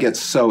because I get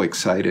so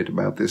excited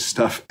about this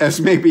stuff, as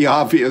may be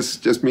obvious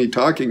just me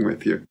talking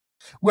with you.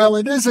 Well,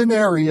 it is an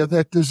area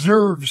that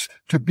deserves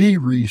to be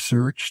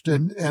researched,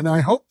 and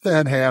I hope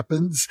that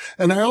happens.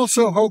 And I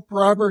also hope,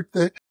 Robert,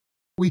 that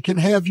we can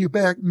have you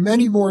back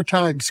many more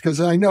times,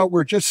 because I know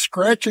we're just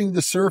scratching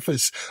the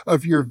surface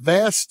of your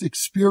vast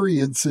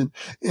experience in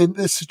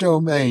this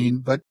domain.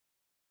 But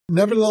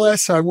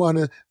nevertheless, I want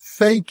to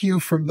thank you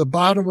from the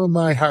bottom of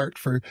my heart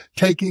for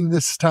taking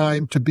this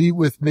time to be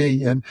with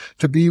me and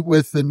to be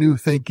with the New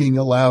Thinking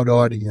Aloud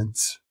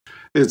audience.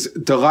 It's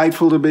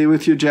delightful to be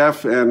with you,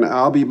 Jeff, and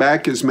I'll be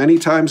back as many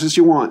times as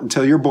you want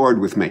until you're bored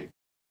with me.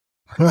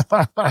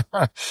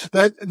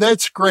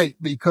 That's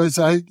great, because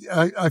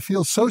I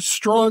feel so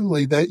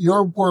strongly that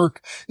your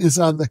work is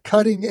on the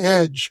cutting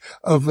edge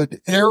of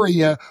an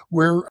area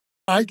where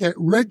I get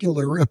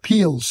regular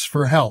appeals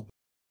for help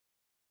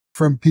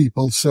from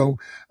people. So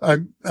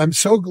I'm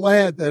so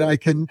glad that I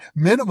can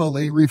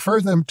minimally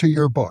refer them to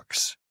your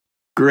books.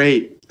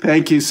 Great.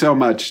 Thank you so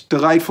much.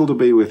 Delightful to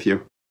be with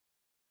you.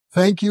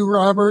 Thank you,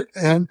 Robert.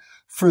 And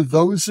for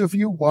those of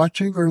you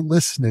watching or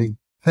listening,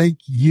 thank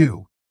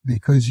you,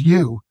 because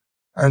you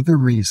are the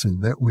reason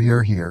that we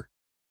are here.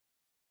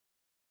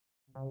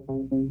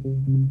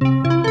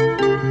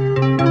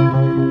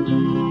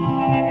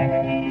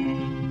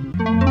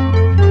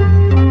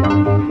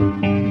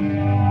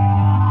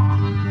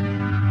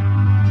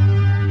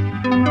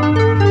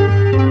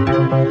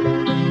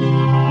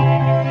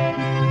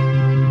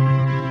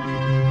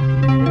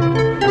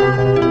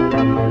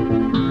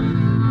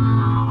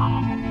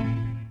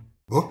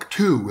 Book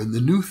 2 in the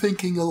New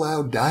Thinking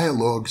Aloud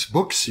Dialogues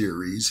book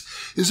series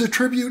is a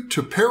tribute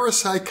to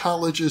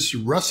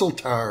parapsychologist Russell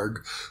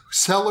Targ,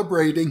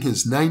 celebrating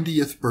his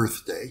 90th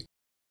birthday.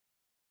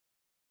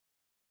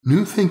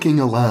 New Thinking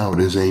Aloud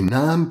is a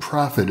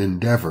non-profit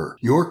endeavor.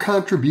 Your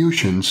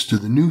contributions to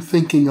the New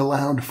Thinking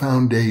Aloud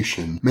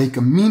Foundation make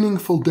a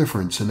meaningful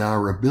difference in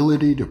our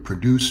ability to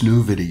produce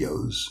new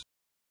videos.